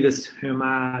see this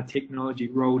Hema technology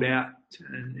rolled out,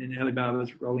 and Alibaba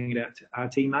is rolling it out to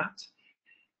RT Marts.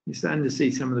 You're starting to see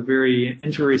some of the very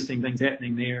interesting things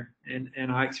happening there,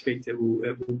 and I expect it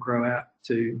will grow out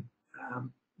to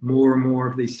more and more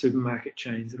of these supermarket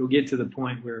chains. It'll get to the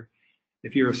point where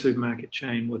if you're a supermarket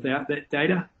chain without that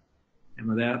data and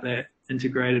without that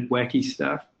integrated wacky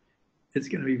stuff, it's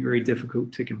going to be very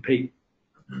difficult to compete.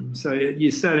 So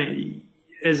you're starting,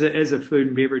 as a food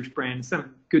and beverage brand,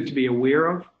 something good to be aware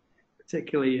of,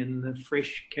 particularly in the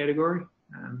fresh category.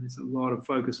 There's a lot of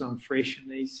focus on fresh in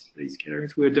these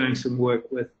categories. We're doing some work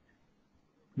with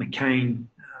McCain,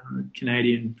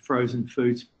 Canadian frozen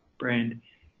foods brand,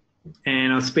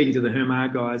 and I was speaking to the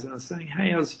Hema guys, and I was saying,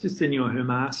 hey, I was just in your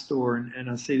Hema store, and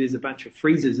I see there's a bunch of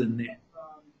freezers in there.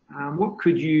 What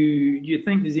do you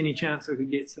think there's any chance I could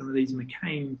get some of these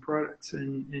McCain products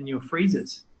in your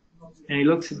freezers? And he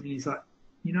looks at me and he's like,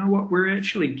 you know what, we're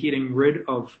actually getting rid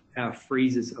of our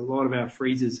freezers, a lot of our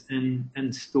freezers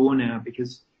in store now,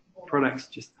 because products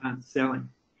just aren't selling.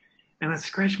 And I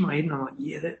scratched my head and I'm like,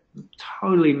 yeah, that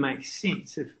totally makes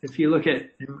sense. If you look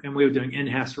at, and we were doing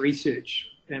in-house research,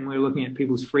 and we were looking at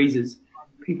people's freezers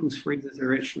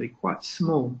are actually quite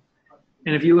small.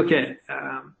 And if you look at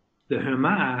the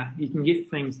Hema, you can get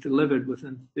things delivered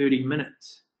within 30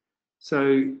 minutes.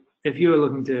 So if you're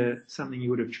looking to something you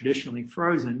would have traditionally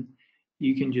frozen,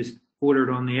 you can just order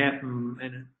it on the app,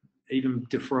 and even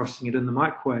defrosting it in the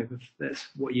microwave, if that's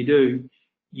what you do,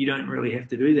 you don't really have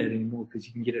to do that anymore because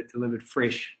you can get it delivered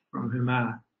fresh from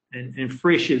Humar. And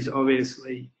fresh is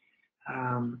obviously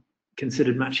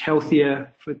considered much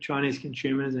healthier for Chinese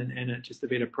consumers, and it's just a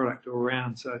better product all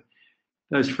around. So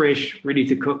those fresh,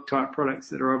 ready-to-cook type products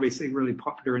that are obviously really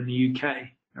popular in the UK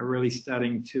are really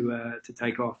starting to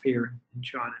take off here in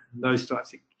China. And those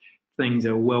types of things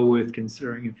are well worth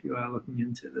considering if you are looking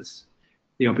into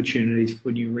the opportunities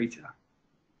for new retail.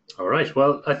 All right.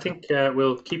 Well, I think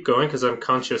we'll keep going because I'm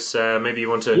conscious. Maybe you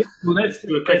want to. Yeah, well,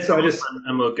 that's I just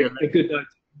and we'll get a good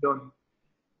note.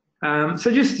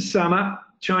 So just to sum up,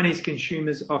 Chinese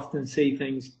consumers often see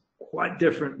things quite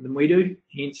different than we do,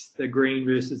 hence the green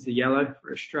versus the yellow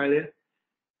for Australia.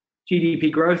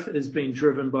 GDP growth has been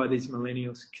driven by these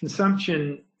millennials.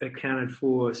 Consumption accounted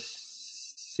for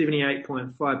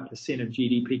 78.5% of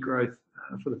GDP growth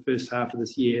for the first half of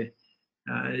this year.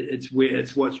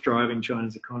 It's what's driving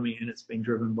China's economy, and it's been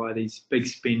driven by these big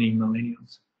spending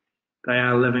millennials. They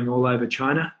are living all over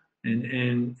China, and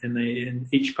in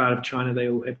each part of China, they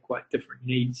all have quite different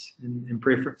needs and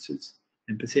preferences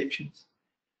and perceptions.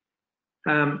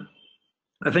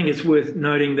 I think it's worth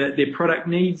noting that their product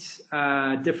needs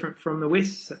are different from the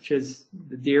West, such as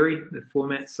the dairy, the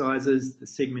format sizes, the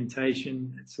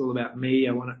segmentation. It's all about me.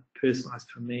 I want it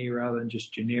personalized for me rather than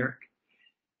just generic.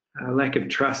 Lack of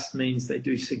trust means they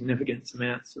do significant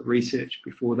amounts of research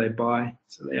before they buy.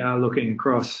 So they are looking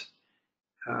across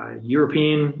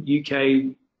European,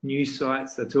 UK news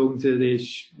sites. They're talking to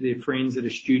their friends that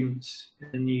are students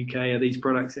in the UK. Are these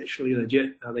products actually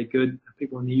legit? Are they good? Are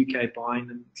people in the UK buying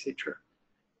them, etc.?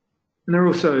 And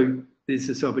there's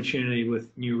this opportunity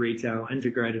with new retail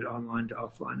integrated online to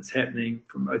offline. It's happening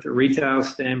from both a retail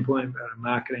standpoint, but a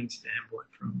marketing standpoint,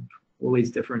 from all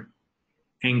these different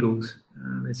angles.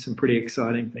 There's some pretty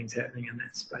exciting things happening in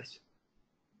that space.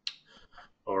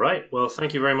 All right. Well,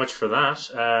 thank you very much for that.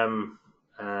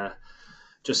 I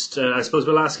suppose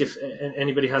we'll ask if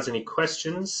anybody has any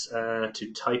questions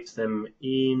to type them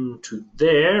into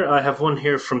there. I have one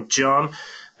here from John.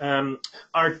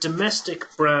 Are domestic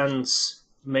brands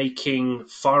making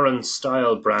foreign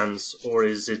style brands, or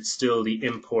is it still the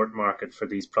import market for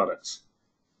these products?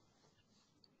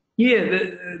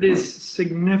 Yeah, there's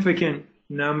significant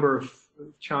number of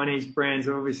Chinese brands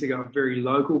have obviously got very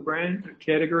local brand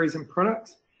categories and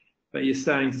products, but you're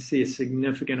starting to see a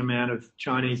significant amount of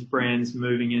Chinese brands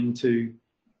moving into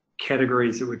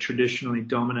categories that were traditionally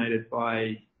dominated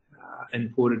by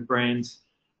imported brands.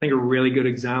 I think a really good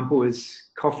example is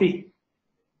coffee.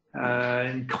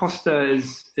 And Costa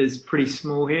is pretty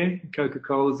small here.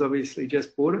 Coca-Cola's obviously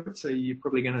just bought it, so you're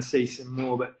probably going to see some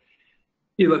more. But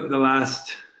you look at the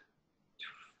last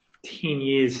 10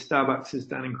 years, Starbucks has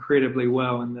done incredibly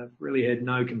well, and they've really had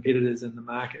no competitors in the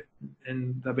market.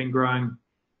 And they've been growing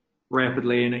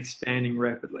rapidly and expanding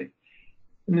rapidly.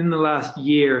 And in the last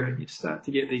year, you start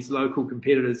to get these local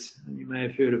competitors. You may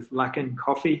have heard of Luckin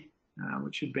Coffee,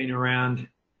 which had been around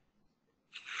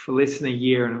for less than a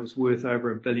year, and it was worth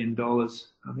over $1 billion.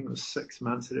 I think it was 6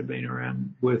 months it had been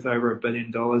around, worth over $1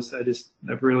 billion.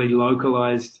 They've really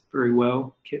localized very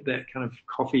well, kept that kind of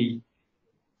coffee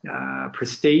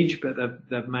prestige, but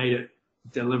they've made it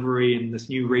delivery and this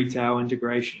new retail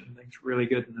integration. I think it's really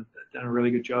good, and they've done a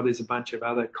really good job. There's a bunch of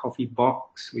other coffee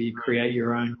box where you create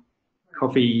your own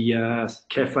coffee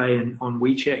cafe on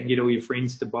WeChat and get all your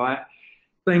friends to buy it,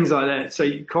 things like that. So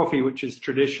coffee, which has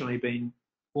traditionally been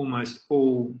almost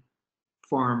all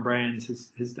foreign brands,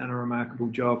 has done a remarkable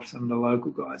job, some of the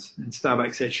local guys. And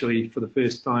Starbucks actually, for the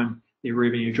first time, their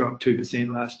revenue dropped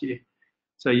 2% last year.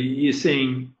 So you're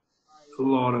seeing a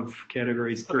lot of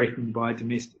categories threatened by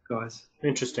domestic guys.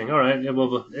 Interesting. All right. Yeah,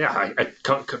 well, yeah, I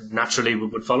naturally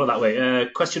would follow that way.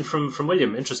 Question from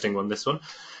William. Interesting one, this one.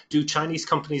 Do Chinese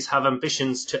companies have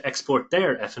ambitions to export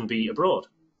their F&B abroad?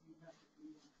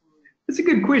 It's a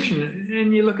good question.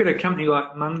 And you look at a company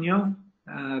like Mengniu,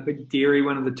 big dairy,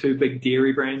 one of the two big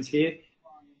dairy brands here.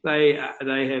 They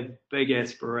have big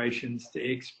aspirations to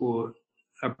export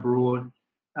abroad.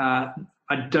 I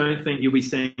don't think you'll be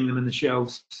seeing them in the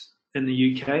shelves in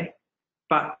the UK,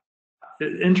 but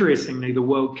interestingly, the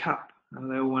World Cup, they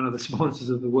were one of the sponsors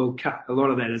of the World Cup. A lot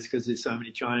of that is because there's so many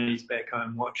Chinese back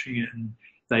home watching it, and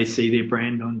they see their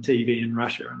brand on TV in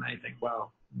Russia and they think,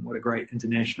 wow, what a great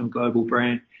international global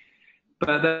brand.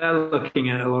 But they're looking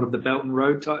at a lot of the Belt and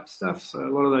Road type stuff. So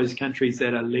a lot of those countries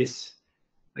that are less,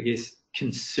 I guess,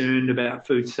 concerned about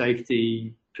food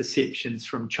safety perceptions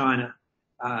from China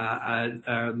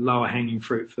are lower hanging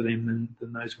fruit for them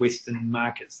than those Western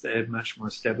markets that have much more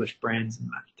established brands and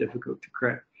much difficult to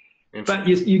crack. But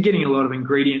you're getting a lot of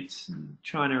ingredients.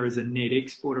 China is a net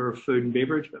exporter of food and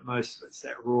beverage, but most of it's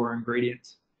that raw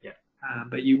ingredients. Yeah.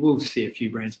 but you will see a few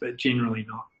brands, but generally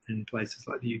not in places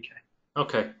like the UK.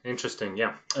 Okay, interesting.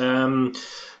 Yeah.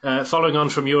 Following on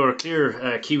from your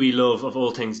clear Kiwi love of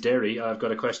all things dairy, I've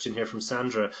got a question here from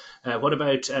Sandra. What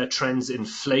about trends in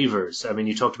flavors? I mean,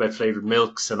 you talked about flavored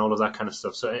milks and all of that kind of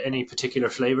stuff. So, any particular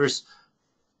flavors?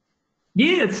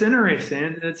 Yeah, it's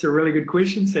interesting. It's a really good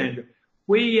question, Sandra.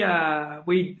 We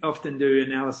often do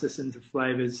analysis into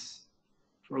flavors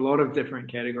for a lot of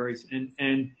different categories,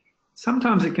 and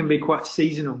sometimes it can be quite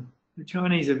seasonal. The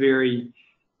Chinese are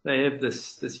they have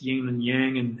this yin and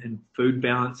yang and food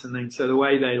balance and things. So the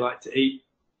way they like to eat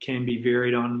can be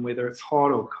varied on whether it's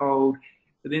hot or cold.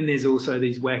 But then there's also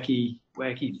these wacky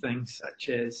things such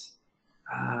as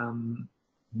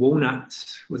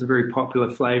walnuts was a very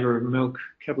popular flavor of milk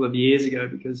a couple of years ago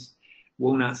because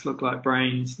walnuts look like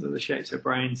brains, the shapes of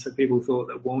brains. So people thought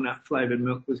that walnut flavored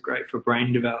milk was great for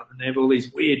brain development. They have all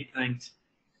these weird things.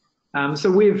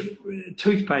 So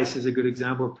toothpaste is a good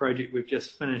example of a project we've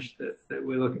just finished that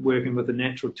we're working with a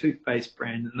natural toothpaste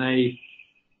brand, and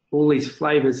all these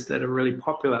flavors that are really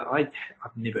popular. I've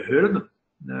never heard of them.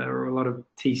 There are a lot of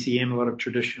TCM, a lot of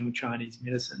traditional Chinese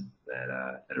medicine that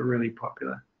are really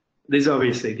popular. There's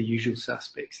obviously the usual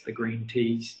suspects, the green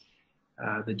teas,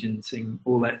 the ginseng,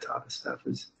 all that type of stuff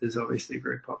is obviously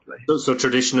very popular. So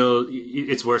traditional,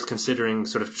 it's worth considering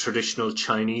sort of traditional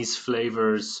Chinese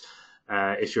flavors.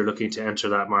 If you're looking to enter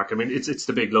that market. I mean, it's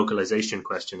the big localization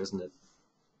question, isn't it?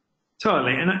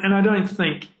 Totally, and I don't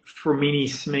think for many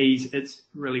SMEs it's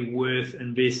really worth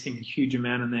investing a huge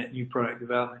amount in that new product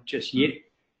development just yet.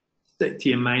 Stick to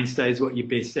your mainstays, what you're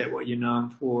best at, what you're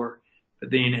known for. But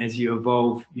then as you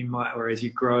evolve, you might, or as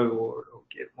you grow or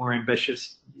get more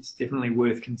ambitious, it's definitely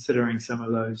worth considering some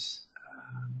of those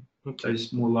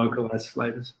more localized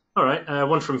flavors. All right,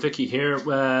 one from Vicky here.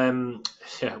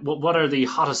 What are the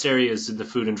hottest areas in the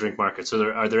food and drink market?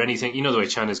 So are there anything, you know the way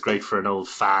China's great for an old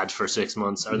fad for 6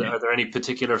 months. Are there any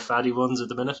particular faddy ones at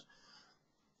the minute?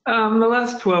 The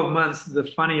last 12 months, the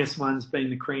funniest one's been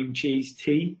the cream cheese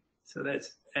tea. So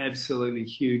that's absolutely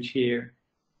huge here.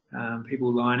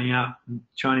 People lining up.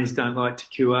 Chinese don't like to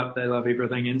queue up. They love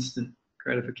everything instant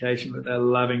gratification, but they're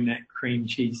loving that cream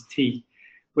cheese tea,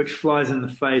 which flies in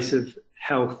the face of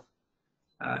health.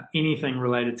 Anything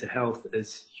related to health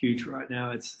is huge right now.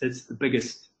 It's the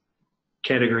biggest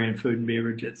category in food and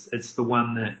beverage. It's the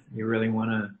one that you really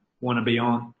want to be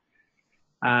on.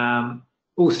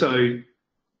 Also,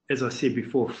 as I said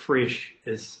before, fresh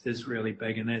is really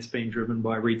big, and that's been driven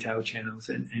by retail channels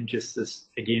and just this,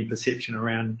 again, perception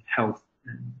around health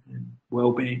and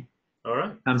well-being. All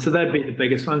right. So that'd be the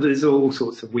biggest ones. There's all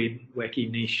sorts of weird, wacky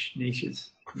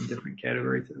niches in different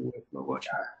categories that are worth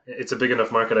watching. It's a big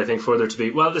enough market, I think, for there to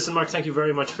be. Well, listen, Mark, thank you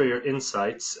very much for your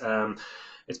insights.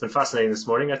 It's been fascinating this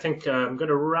morning. I think I'm going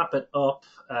to wrap it up.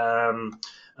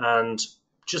 And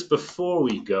just before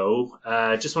we go,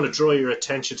 I just want to draw your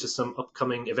attention to some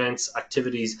upcoming events,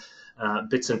 activities,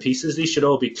 bits and pieces. These should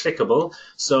all be clickable.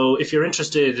 So if you're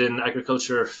interested in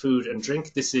agriculture, food and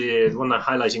drink, this is one I'm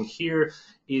highlighting here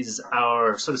is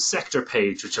our sort of sector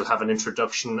page, which will have an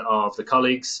introduction of the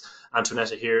colleagues.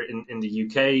 Antonetta here in the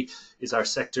UK is our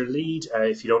sector lead.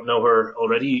 If you don't know her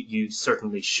already, you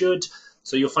certainly should.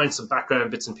 So you'll find some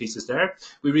background bits and pieces there.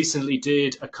 We recently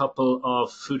did a couple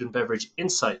of food and beverage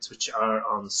insights, which are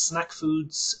on snack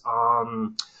foods,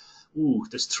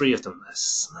 there's 3 of them.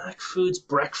 Snack foods,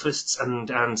 breakfasts,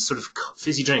 and sort of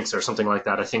fizzy drinks or something like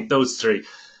that. I think those 3.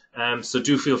 So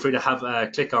do feel free to have a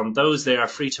click on those. They are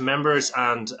free to members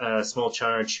and a small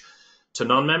charge to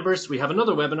non-members. We have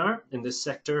another webinar in this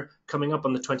sector coming up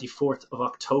on the 24th of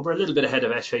October, a little bit ahead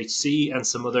of FHC and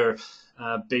some other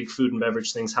big food and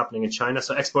beverage things happening in China.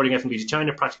 So exporting F&B to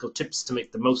China, practical tips to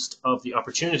make the most of the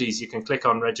opportunities. You can click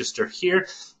on register here.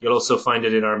 You'll also find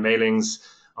it in our mailings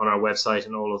on our website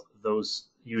and all of those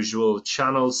usual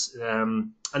channels.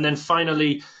 And then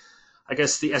finally, I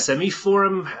guess the SME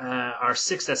Forum, our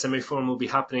 6th SME Forum will be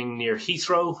happening near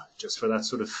Heathrow, just for that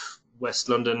sort of West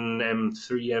London M3,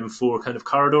 M4 kind of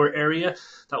corridor area.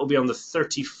 That will be on the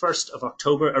 31st of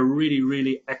October, a really,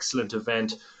 really excellent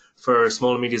event for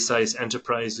small and medium-sized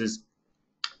enterprises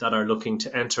that are looking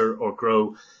to enter or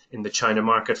grow in the China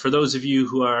market. For those of you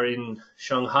who are in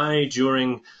Shanghai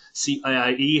during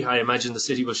CIIE, I imagine the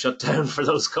city will shut down for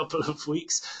those couple of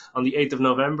weeks. On the 8th of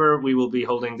November, we will be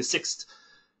holding the 6th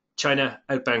China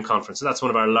Outbound Conference. So that's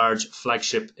one of our large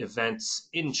flagship events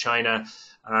in China,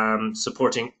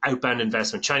 supporting outbound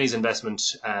investment, Chinese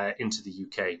investment into the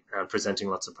UK, presenting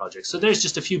lots of projects. So there's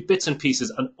just a few bits and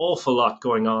pieces, an awful lot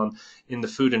going on in the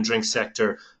food and drink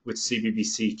sector with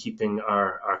CBBC keeping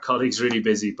our colleagues really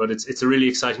busy. But it's a really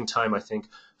exciting time, I think,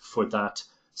 for that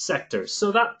sectors.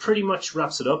 So that pretty much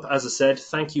wraps it up. As I said,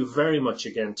 thank you very much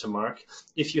again to Mark.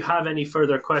 If you have any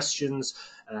further questions,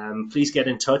 please get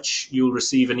in touch. You'll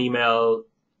receive an email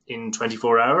in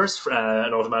 24 hours,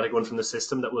 an automatic one from the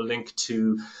system that will link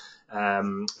to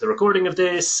the recording of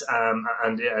this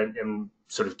and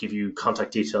sort of give you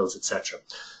contact details, etc.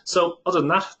 So other than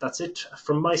that, that's it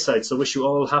from my side. So wish you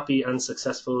all happy and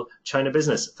successful China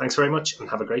business. Thanks very much and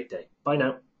have a great day. Bye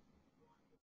now.